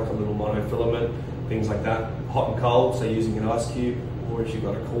or like a little monofilament, things like that. Hot and cold, so using an ice cube, or if you've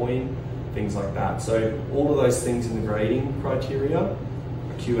got a coin, things like that. So all of those things in the grading criteria,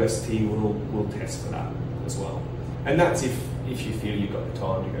 a QST will test for that as well. And that's if you feel you've got the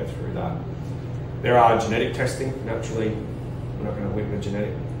time to go through that. There are genetic testing, naturally. We're not going to whip a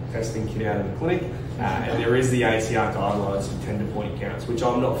genetic testing kit out of the clinic. And there is the ACR guidelines for tender-point counts, which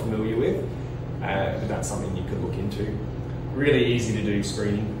I'm not familiar with. But that's something you could look into. Really easy to do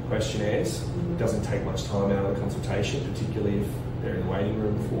screening questionnaires. It doesn't take much time out of the consultation, particularly if they're in the waiting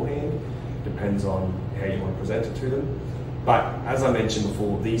room beforehand. Depends on how you want to present it to them. But as I mentioned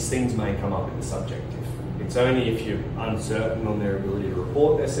before, these things may come up in the subjective. It's only if you're uncertain on their ability to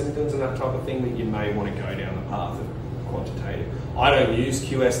report their symptoms and that type of thing that you may want to go down the path of quantitative. I don't use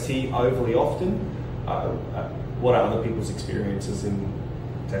QST overly often. What are other people's experiences in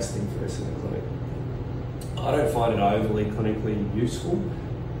testing for this in the clinic? I don't find it overly clinically useful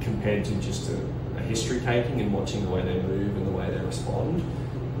compared to just a history taking and watching the way they move and the way they respond,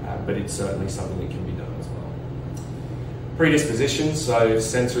 but it's certainly something that can be done as well. Predispositions, so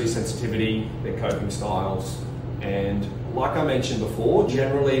sensory sensitivity, their coping styles, and like I mentioned before,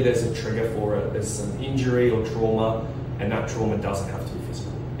 generally there's a trigger for it. There's some injury or trauma, and that trauma doesn't have to be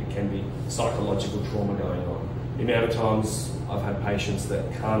physical. It can be psychological trauma going on. The amount of times I've had patients that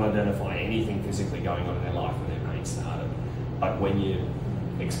can't identify anything physically going on in their life when their pain started. But when you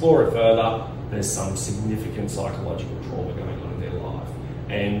explore it further, there's some significant psychological trauma going on in their life.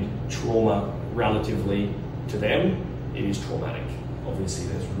 And trauma, relatively to them, it is traumatic. Obviously,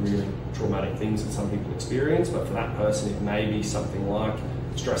 there's really traumatic things that some people experience, but for that person, it may be something like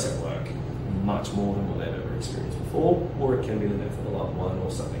stress at work, much more than what they've ever experienced before, or it can be the death of a loved one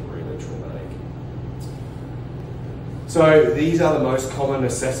or something really traumatic. So these are the most common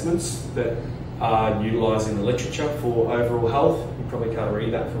assessments that are utilised in the literature for overall health. You probably can't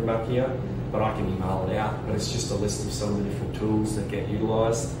read that from back here, but I can email it out. But it's just a list of some of the different tools that get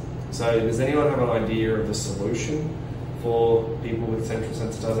utilised. So does anyone have an idea of the solution for people with central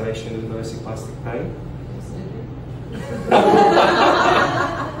sensitisation and nociplastic pain?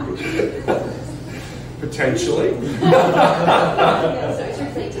 Potentially.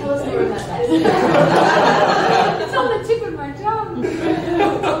 Tell us more about that. It's on the tip of my tongue.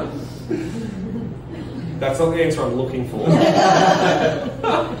 That's not the answer I'm looking for.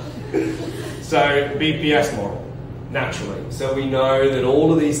 So, BPS model, naturally. So we know that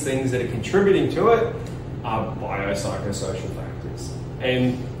all of these things that are contributing to it are biopsychosocial factors.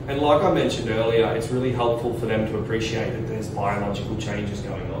 And like I mentioned earlier, it's really helpful for them to appreciate that there's biological changes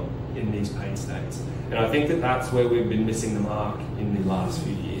going on in these pain states. And I think that that's where we've been missing the mark in the last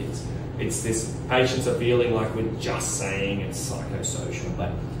few years. It's this, patients are feeling like we're just saying it's psychosocial,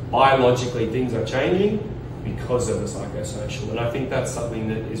 but biologically things are changing because of the psychosocial. And I think that's something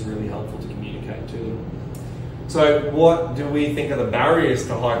that is really helpful to communicate to them. So what do we think are the barriers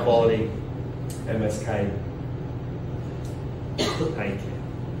to high quality MSK pain care?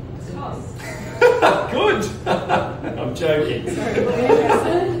 Cost. Good! I'm joking. Sorry,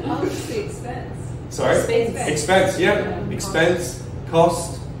 what's the expense? Sorry? Expense, yeah. Yeah. Expense,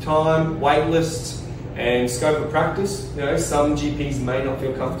 cost, time, wait lists, and scope of practice. You know, some GPs may not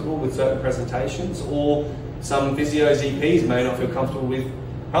feel comfortable with certain presentations, or some physios EPs may not feel comfortable with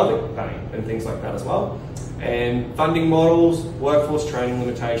pelvic pain and things like that as well. And funding models, workforce training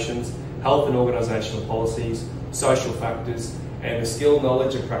limitations, health and organisational policies, social factors, and the skill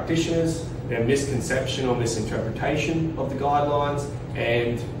knowledge of practitioners, their misconception or misinterpretation of the guidelines,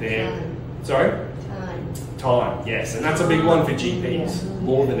 and their... Sorry? Time, yes, and that's a big one for GPs,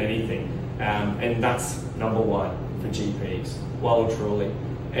 more than anything. And that's number one for GPs, well and truly.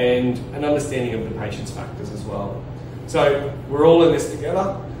 And an understanding of the patient's factors as well. So we're all in this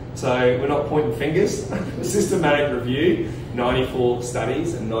together, so we're not pointing fingers. Systematic review, 94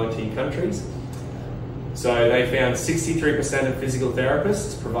 studies in 19 countries. So they found 63% of physical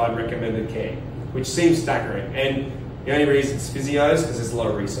therapists provide recommended care, which seems staggering. And the only reason it's physios, because there's a lot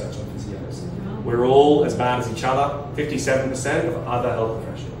of research on physios. We're all as bad as each other, 57% of other health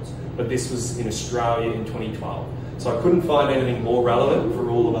professionals. But this was in Australia in 2012. So I couldn't find anything more relevant for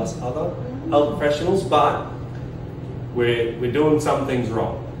all of us other health professionals, but we're doing some things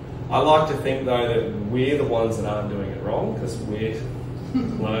wrong. I like to think though that we're the ones that aren't doing it wrong because we're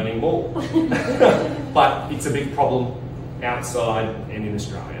learning more. But it's a big problem outside and in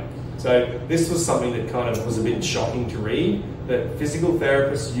Australia. So this was something that kind of was a bit shocking to read, that physical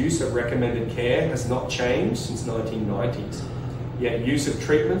therapists' use of recommended care has not changed since 1990s. Yet use of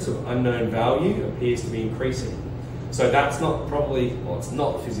treatments of unknown value appears to be increasing. So that's not probably, well, it's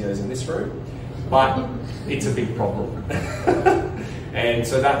not physios in this room, but it's a big problem. And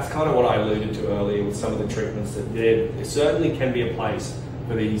so that's kind of what I alluded to earlier with some of the treatments, that there certainly can be a place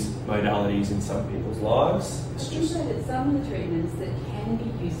for these modalities in some people's lives. It's just that some of the treatments that can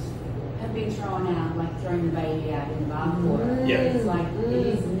be useful have been thrown out, like throwing the baby out in the bathwater. Yeah. It's like it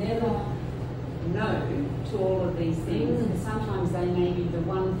is never no to all of these things. And sometimes they may be the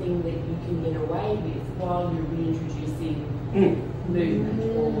one thing that you can get away with while you're reintroducing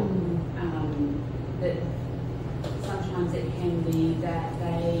movement, or that sometimes it can be that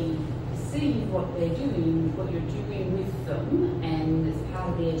they see what they're doing, what you're doing with them, and as part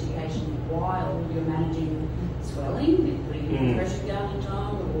of the education while you're managing swelling and putting pressure down in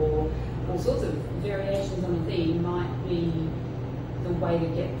time, or all sorts of variations on a theme might be the way to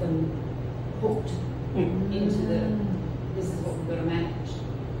get them hooked into this is what we've got to manage.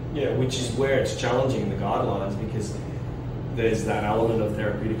 Yeah, which is where it's challenging the guidelines, because there's that element of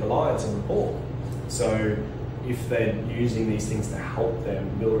therapeutic alliance and rapport. So if they're using these things to help them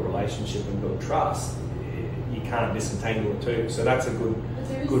build a relationship and build trust, you can't disentangle the two. So that's a good... But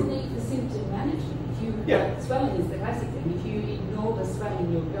there is a need for symptom management. If you, like, swelling is the classic thing. If you ignore the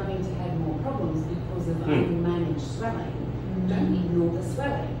swelling, you're going to have more problems because of unmanaged swelling. Don't ignore the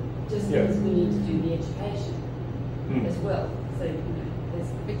swelling. Just means we need to do the education as well. So, you know,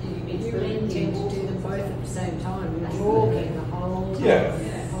 but you really tend to do them both at the same time. You're talking the whole time.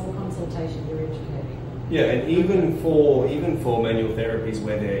 Yeah. Whole consultation, you're educating. Yeah, and even for manual therapies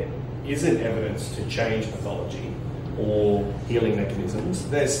where there isn't evidence to change pathology or healing mechanisms,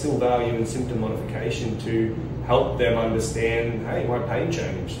 there's still value in symptom modification to help them understand, hey, my pain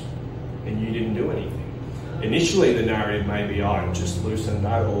changed and you didn't do anything. Initially the narrative may be, I just loosened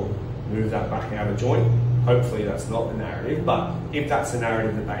that or moved that back out of joint. Hopefully that's not the narrative, but if that's the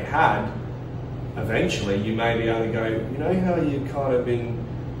narrative that they had, eventually you may be able to go, you know how you've kind of been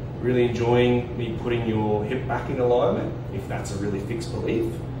really enjoying me putting your hip back in alignment, if that's a really fixed belief.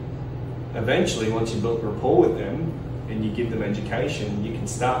 Eventually, once you build rapport with them and you give them education, you can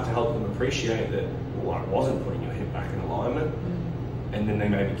start to help them appreciate that, well, I wasn't putting your hip back in alignment. And then they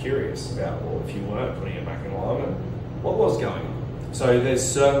may be curious about, well, if you weren't putting it back in alignment, what was going on? So there's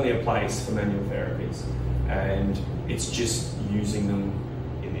certainly a place for manual therapies, and it's just using them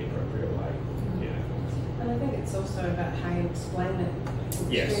in the appropriate way. Yeah. And I think it's also about how you explain it.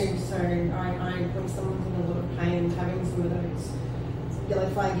 Yes. Too. So when someone's in a lot of pain, having some of those yellow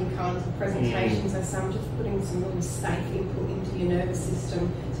flaggy kinds of presentations, I say I'm just putting some really safe input into your nervous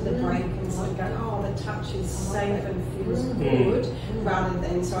system so the brain can sort of go, oh, the touch is safe and feels good, rather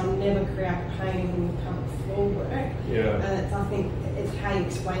than, so I never create pain when you come floor work. Yeah. And I think it's how you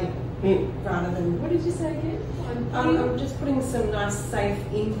explain it rather than... What did you say again? I'm just putting some nice safe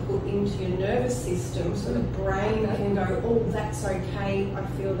input into your nervous system so the brain can go, oh, that's okay, I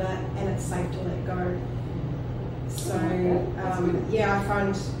feel that, and it's safe to let go. So, I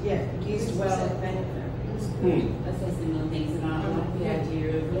find, used well at manual therapies. I say similar things, and I like the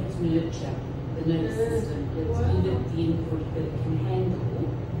idea of let's nurture the nervous system. Let's give it the input that it can handle,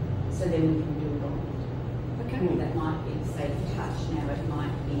 so then we can build on it. Okay. That might be safe touch. Now it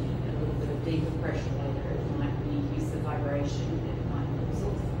might be a little bit of deeper pressure later. It might be use of vibration. It might be all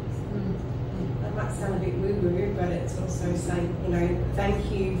sorts of things. That might sound a bit woo-woo, but it's also saying, you know,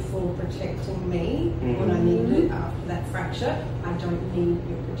 thank you for protecting me when I needed it after that fracture. I don't need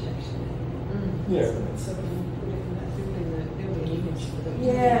your protection anymore. Yeah. So it's sort of put it in that Building image for them.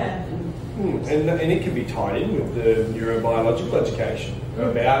 Yeah. And it can be tied in with the neurobiological education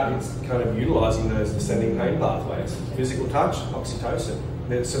about it's kind of utilising those descending pain pathways, physical touch, oxytocin.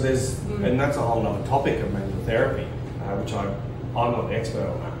 So there's, and that's a whole other topic of manual therapy, which I'm not an expert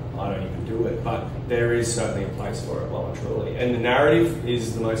on that. I don't even do it, but there is certainly a place for it, well and truly. And the narrative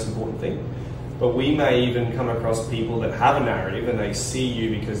is the most important thing. But we may even come across people that have a narrative and they see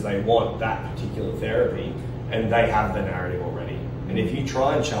you because they want that particular therapy and they have the narrative already. And if you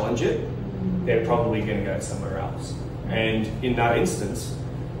try and challenge it, they're probably going to go somewhere else. And in that instance,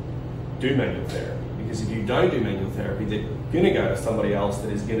 do manual therapy. Because if you don't do manual therapy, they're going to go to somebody else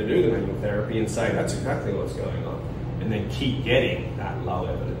that is going to do the manual therapy and say, that's exactly what's going on. And then keep getting that low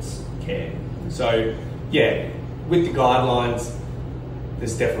evidence care. So, yeah, with the guidelines,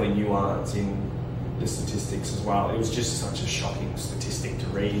 there's definitely nuance in the statistics as well. It was just such a shocking statistic to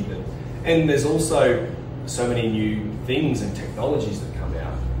read. And there's also so many new things and technologies that come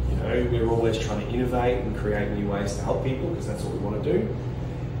out. You know, we're always trying to innovate and create new ways to help people because that's what we want to do.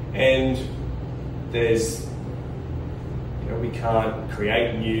 And there's, you know, we can't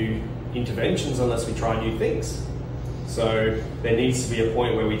create new interventions unless we try new things. So there needs to be a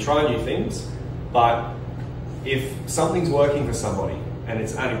point where we try new things, but if something's working for somebody and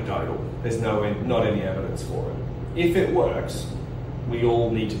it's anecdotal, there's not any evidence for it. If it works, we all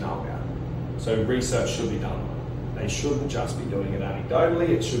need to know about it. So research should be done. They shouldn't just be doing it anecdotally,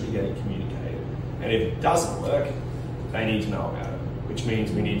 it should be getting communicated. And if it doesn't work, they need to know about it, which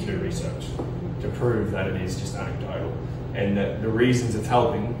means we need to do research to prove that it is just anecdotal and that the reasons it's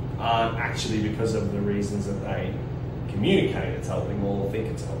helping aren't actually because of the reasons that they communicate it's helping or think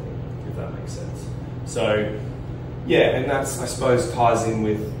it's helping, if that makes sense. So, yeah, and that's, I suppose, ties in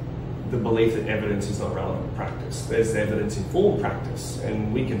with the belief that evidence is not relevant to practice. There's evidence-informed practice,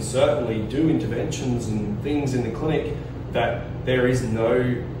 and we can certainly do interventions and things in the clinic that there is no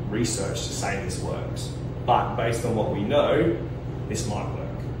research to say this works. But based on what we know, this might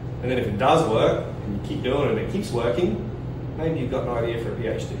work. And then if it does work, and you keep doing it and it keeps working, maybe you've got an idea for a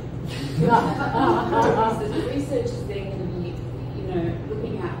PhD. So the research is then going to be, you know,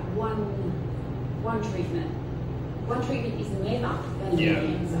 looking at one treatment. One treatment is never going to be the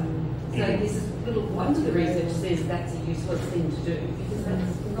answer. So this is what the research says that's a useless thing to do, because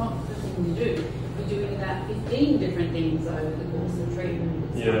that's not the thing to do. You're doing about 15 different things over the course of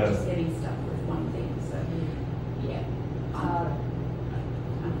treatment. It's not just getting stuck with one thing. So yeah,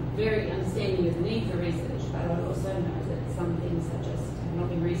 I'm very understanding of the need for research, but I also know that some things are just not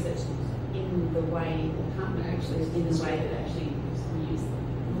being researched in the way that can't actually in the way that actually use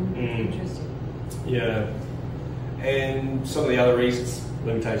them. Interesting. Yeah, and some of the other reasons,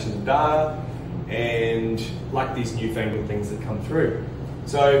 limitations of data, and like these newfangled things that come through.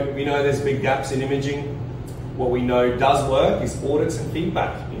 So we know there's big gaps in imaging. What we know does work is audits and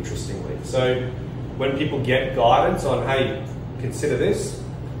feedback, interestingly. So when people get guidance on, hey, consider this,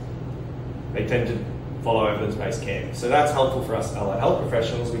 they tend to follow evidence-based care. So that's helpful for us allied health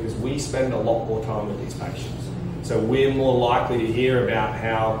professionals because we spend a lot more time with these patients. So we're more likely to hear about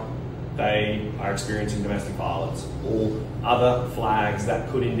how they are experiencing domestic violence or other flags that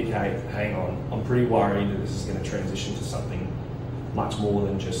could indicate, hang on, I'm pretty worried that this is going to transition to something much more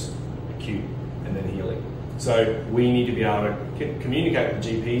than just acute and then healing. So we need to be able to communicate with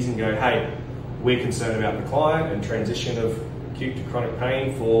the GPs and go, hey, we're concerned about the client and transition of acute to chronic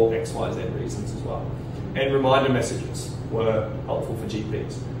pain for X, Y, Z reasons as well. And reminder messages were helpful for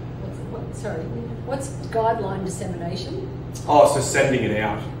GPs. What's guideline dissemination? Oh, so sending it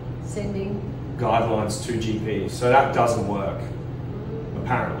out. Sending guidelines to GPs. So that doesn't work,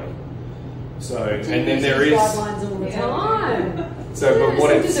 apparently. So, GPs and then there is guidelines all the time. So, but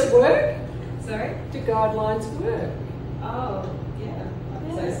what does it work? Sorry? Do guidelines work? Oh, yeah.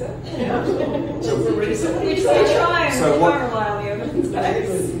 I'd say so. So We try and So we what- can't rely on the evidence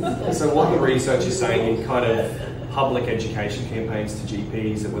base. So what the research is saying in kind of public education campaigns to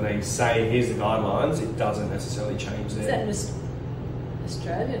GPs that when they say here's the guidelines, it doesn't necessarily change Is their... that an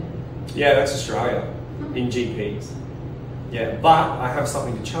Australian? Yeah, that's Australia in GPs. Yeah, but I have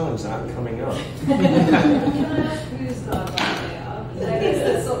something to challenge that coming up. Can I ask whose guidelines they are?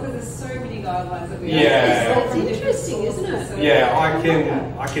 Because there's so many guidelines that we Yeah. have. It's interesting, isn't it? So Yeah,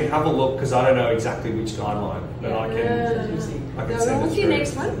 I can have a look because I don't know exactly which guideline, but I can No, send it what's through. your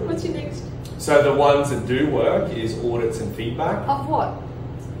next one? What's your next? So the ones that do work is audits and feedback Of what?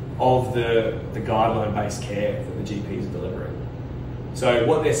 of the guideline-based care that the GPs are delivering. So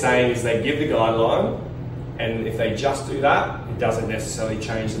what they're saying is they give the guideline, and if they just do that, it doesn't necessarily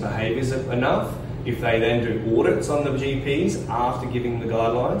change the behaviours enough. If they then do audits on the GPs after giving the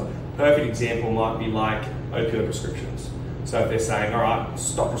guidelines, perfect example might be like opioid prescriptions. So if they're saying, all right,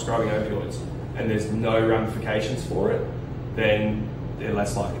 stop prescribing opioids, and there's no ramifications for it, then they're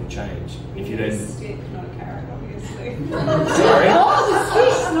less likely to change. If you then... Stick, not a carrot, obviously. Sorry? Oh, the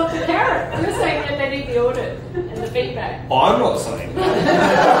sticks, not the carrot. You're saying that they need the audit and the feedback. I'm not saying that.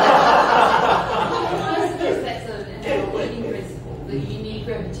 I suggest that's a working principle, that you need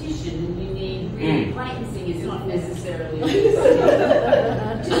repetition and you need reacquainting is not necessarily the stick or the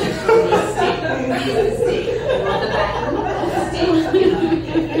baton or the stick, you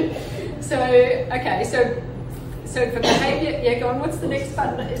know. So, okay, so for behaviour, yeah, go on, what's the next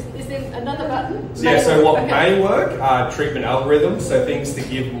button? Is there another button? Yeah, so what may work are treatment algorithms, so things to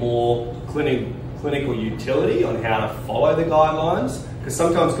give more clinical utility on how to follow the guidelines, because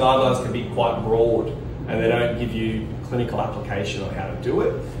sometimes guidelines can be quite broad and they don't give you clinical application on how to do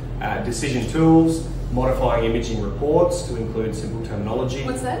it. Decision tools, modifying imaging reports to include simple terminology.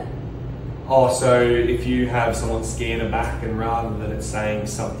 What's that? Oh, so if you have someone scan a back and rather than it saying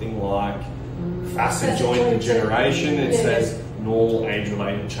something like facet joint degeneration, it says normal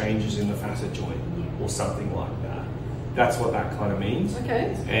age-related changes in the facet joint or something like that. That's what that kind of means.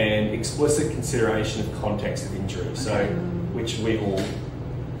 Okay. And explicit consideration of context of injury, so which we all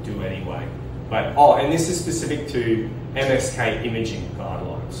do anyway. But and this is specific to MSK imaging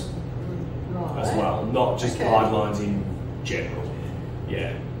guidelines as well, not just guidelines in general.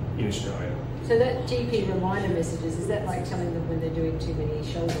 Yeah, in Australia. So that GP reminder messages, is that like telling them when they're doing too many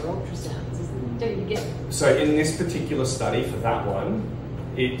shoulder ultrasounds? Don't you get... So in this particular study for that one,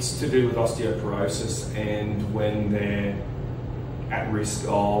 it's to do with osteoporosis and when they're at risk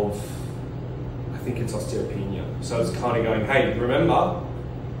of, I think it's osteopenia. So it's kind of going, hey, remember,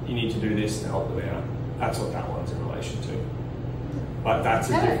 you need to do this to help them out. That's what that one's in relation to. But that's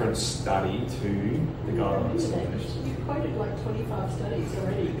a different study to the guidelines. You've quoted like 25 studies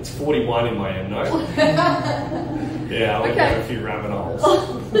already. It's 41 in my EndNote. Yeah, I went down a few rabbit holes.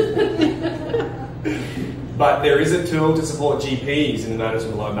 But there is a tool to support GPs in the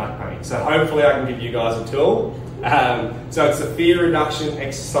management of low back pain. So hopefully I can give you guys a tool. So it's a fear reduction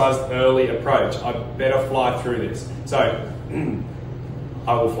exercise early approach. I better fly through this. So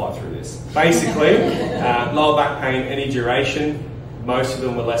I will fly through this. Basically, lower back pain, any duration, most of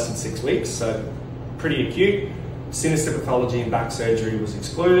them were less than 6 weeks, so pretty acute. Sinister pathology and back surgery was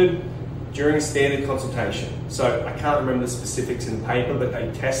excluded during standard consultation. So I can't remember the specifics in the paper, but they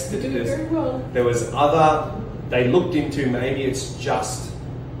tested it. There was they looked into maybe it's just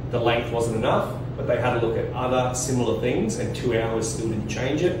the length wasn't enough, but they had a look at other similar things and 2 hours still didn't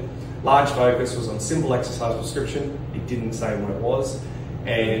change it. Large focus was on simple exercise prescription. It didn't say what it was.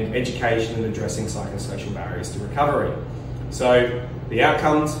 And education and addressing psychosocial barriers to recovery. So the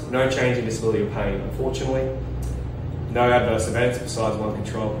outcomes, no change in disability or pain, unfortunately. No adverse events besides one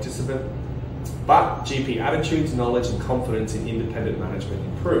control participant. But GP attitudes, knowledge and confidence in independent management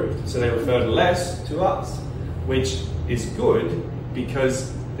improved. So they referred less to us, which is good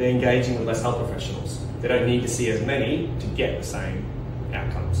because they're engaging with less health professionals. They don't need to see as many to get the same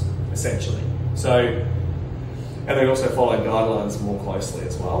outcomes, essentially. So, and they also followed guidelines more closely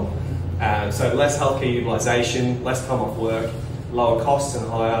as well. So less healthcare utilisation, less time off work, lower costs and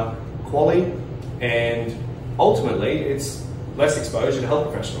higher quality, and ultimately it's less exposure to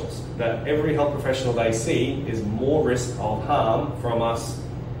health professionals. That every health professional they see is more risk of harm from us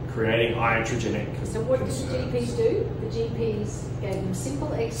creating iatrogenic concerns. So what did the GPs do? The GPs gave them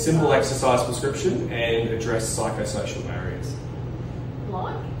simple exercise. Simple exercise prescription and address psychosocial barriers.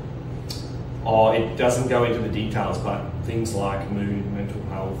 Like? Oh, it doesn't go into the details, but things like mood, mental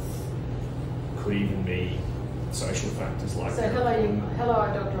health, could even be social factors like so hello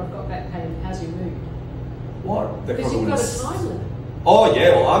doctor, I've got back pain, how's your mood? What? Because you've got a time limit. Oh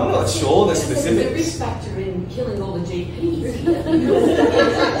yeah, well I'm not sure the specifics. The risk factor in killing all the GPs.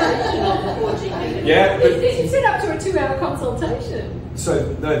 Yeah, but You set up to a 2-hour consultation.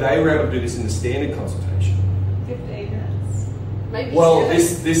 so no, they were able to do this in the standard consultation. 15 minutes. Maybe Well,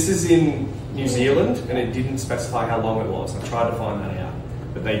 7. this is in New Zealand and it didn't specify how long it was. I tried to find that out,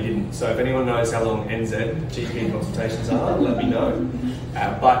 but they didn't. So if anyone knows how long NZ GP consultations are, let me know.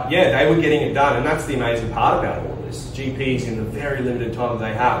 But yeah, they were getting it done, and that's the amazing part about all this. GPs, in the very limited time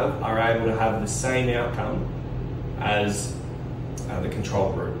they have, are able to have the same outcome as the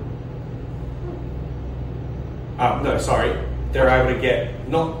control group. No, sorry, they're able to get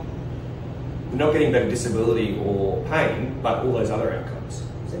They're not getting better disability or pain, but all those other outcomes.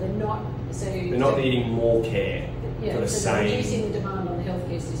 So they're not. They're not needing more care for the so same. They're reducing the demand on the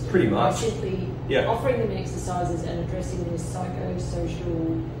healthcare system. Pretty much. By simply offering them exercises and addressing their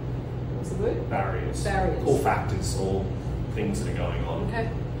psychosocial, what's the word? Barriers. Barriers. Or factors or things that are going on. Okay.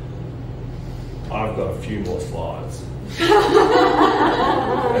 I've got a few more slides.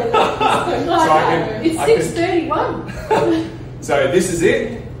 It's 6:31. So this is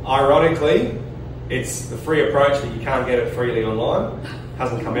it. Ironically, it's the free approach that you can't get it freely online.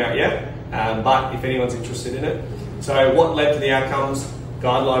 Hasn't come out yet, but if anyone's interested in it. So what led to the outcomes?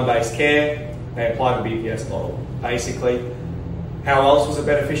 Guideline-based care. They applied the BPS model. Basically, how else was it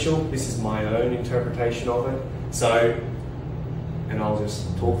beneficial? This is my own interpretation of it. So, and I'll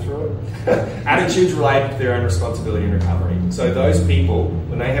just talk through it. Attitudes related to their own responsibility and recovery. So those people,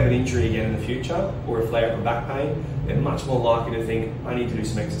 when they have an injury again in the future, or if they have a back pain, they're much more likely to think, I need to do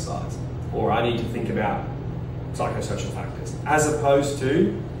some exercise, or I need to think about psychosocial factors, as opposed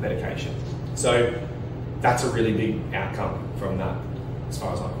to medication. So that's a really big outcome from that, as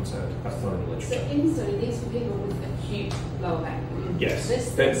far as I'm concerned. That's not in the literature. So in study, these were people with acute lower back pain. Yes, Less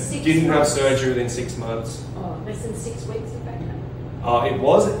that than 6 didn't have months. surgery within 6 months. Oh, less than 6 weeks of back pain. It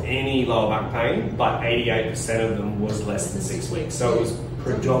was any lower back pain, but 88% of them was less than 6 weeks. So it was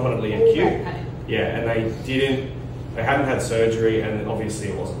predominantly All acute. back pain. Yeah, and they hadn't had surgery, and obviously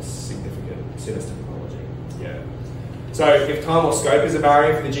it wasn't significant sinister pathology. Yeah. So if time or scope is a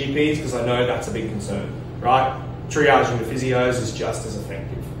barrier for the GPs, because I know that's a big concern, right? Triaging the physios is just as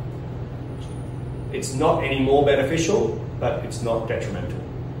effective. It's not any more beneficial, but it's not detrimental.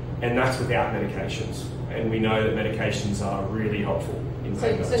 And that's without medications. And we know that medications are really helpful in So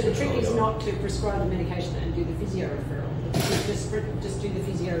pain the management trick is early on. not to prescribe the medication and do the physio referral. Just do the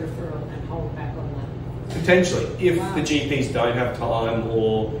physio referral and hold back on that. Potentially, if Wow. the GPs don't have time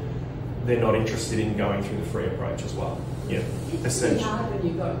or they're not interested in going through the free approach as well. Yeah, It's really essentially. hard when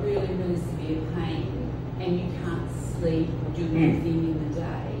you've got really, really severe pain and you can't sleep or do anything in the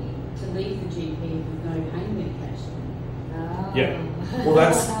day to leave the GP with no pain medication. Yeah. Well,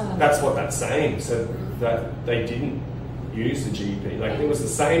 that's what that's saying. So that they didn't use the GP. Like it was the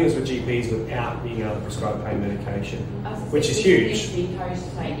same as with GPs without being able to prescribe pain medication, which is huge. You need to be encouraged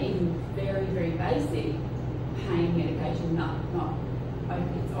to take even very, very basic pain medication, not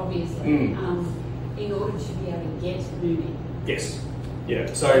opiates, obviously, in order to be able to get moving. Yes. Yeah.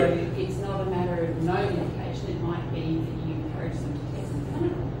 So So it's not a matter of no medication. It might be that you encourage them to take some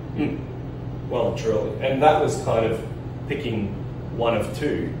Panadol. well and truly, and that was kind of picking one of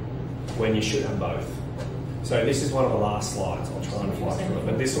two when you should have both. So this is one of the last slides. I'll try and fly through it,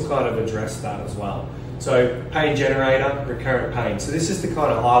 but this will kind of address that as well. So pain generator, recurrent pain. So this is to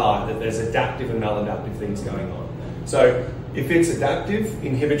kind of highlight that there's adaptive and maladaptive things going on. So if it's adaptive,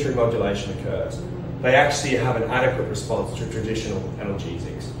 inhibitory modulation occurs. They actually have an adequate response to traditional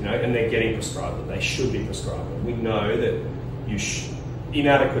analgesics, and they're getting prescribed them. They should be prescribed them. We know that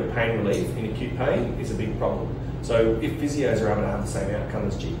inadequate pain relief in acute pain is a big problem. So if physios are able to have the same outcome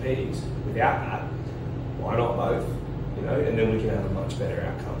as GPs without that, why not both? And then we can have a much better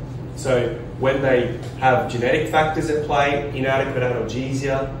outcome. So when they have genetic factors at play, inadequate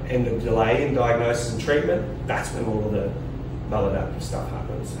analgesia, and a delay in diagnosis and treatment, that's when all of the maladaptive stuff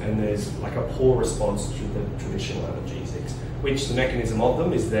happens. And there's like a poor response to the traditional analgesics, which the mechanism of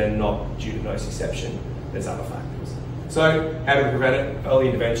them is they're not due to nociception, there's other factors. So how to prevent it? Early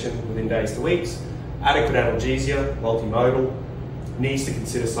intervention within days to weeks. Adequate analgesia, multimodal, needs to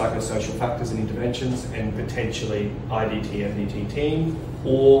consider psychosocial factors and interventions, and potentially IDT, MDT team,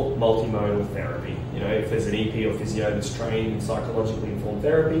 or multimodal therapy. If there's an EP or physio that's trained in psychologically informed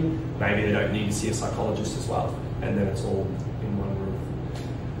therapy, maybe they don't need to see a psychologist as well, and then it's all in one room.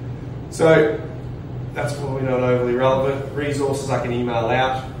 So that's probably not overly relevant. Resources I can email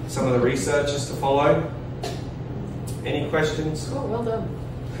out, some of the researchers to follow. Any questions? Oh, well done.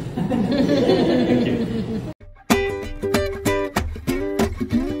 Thank you.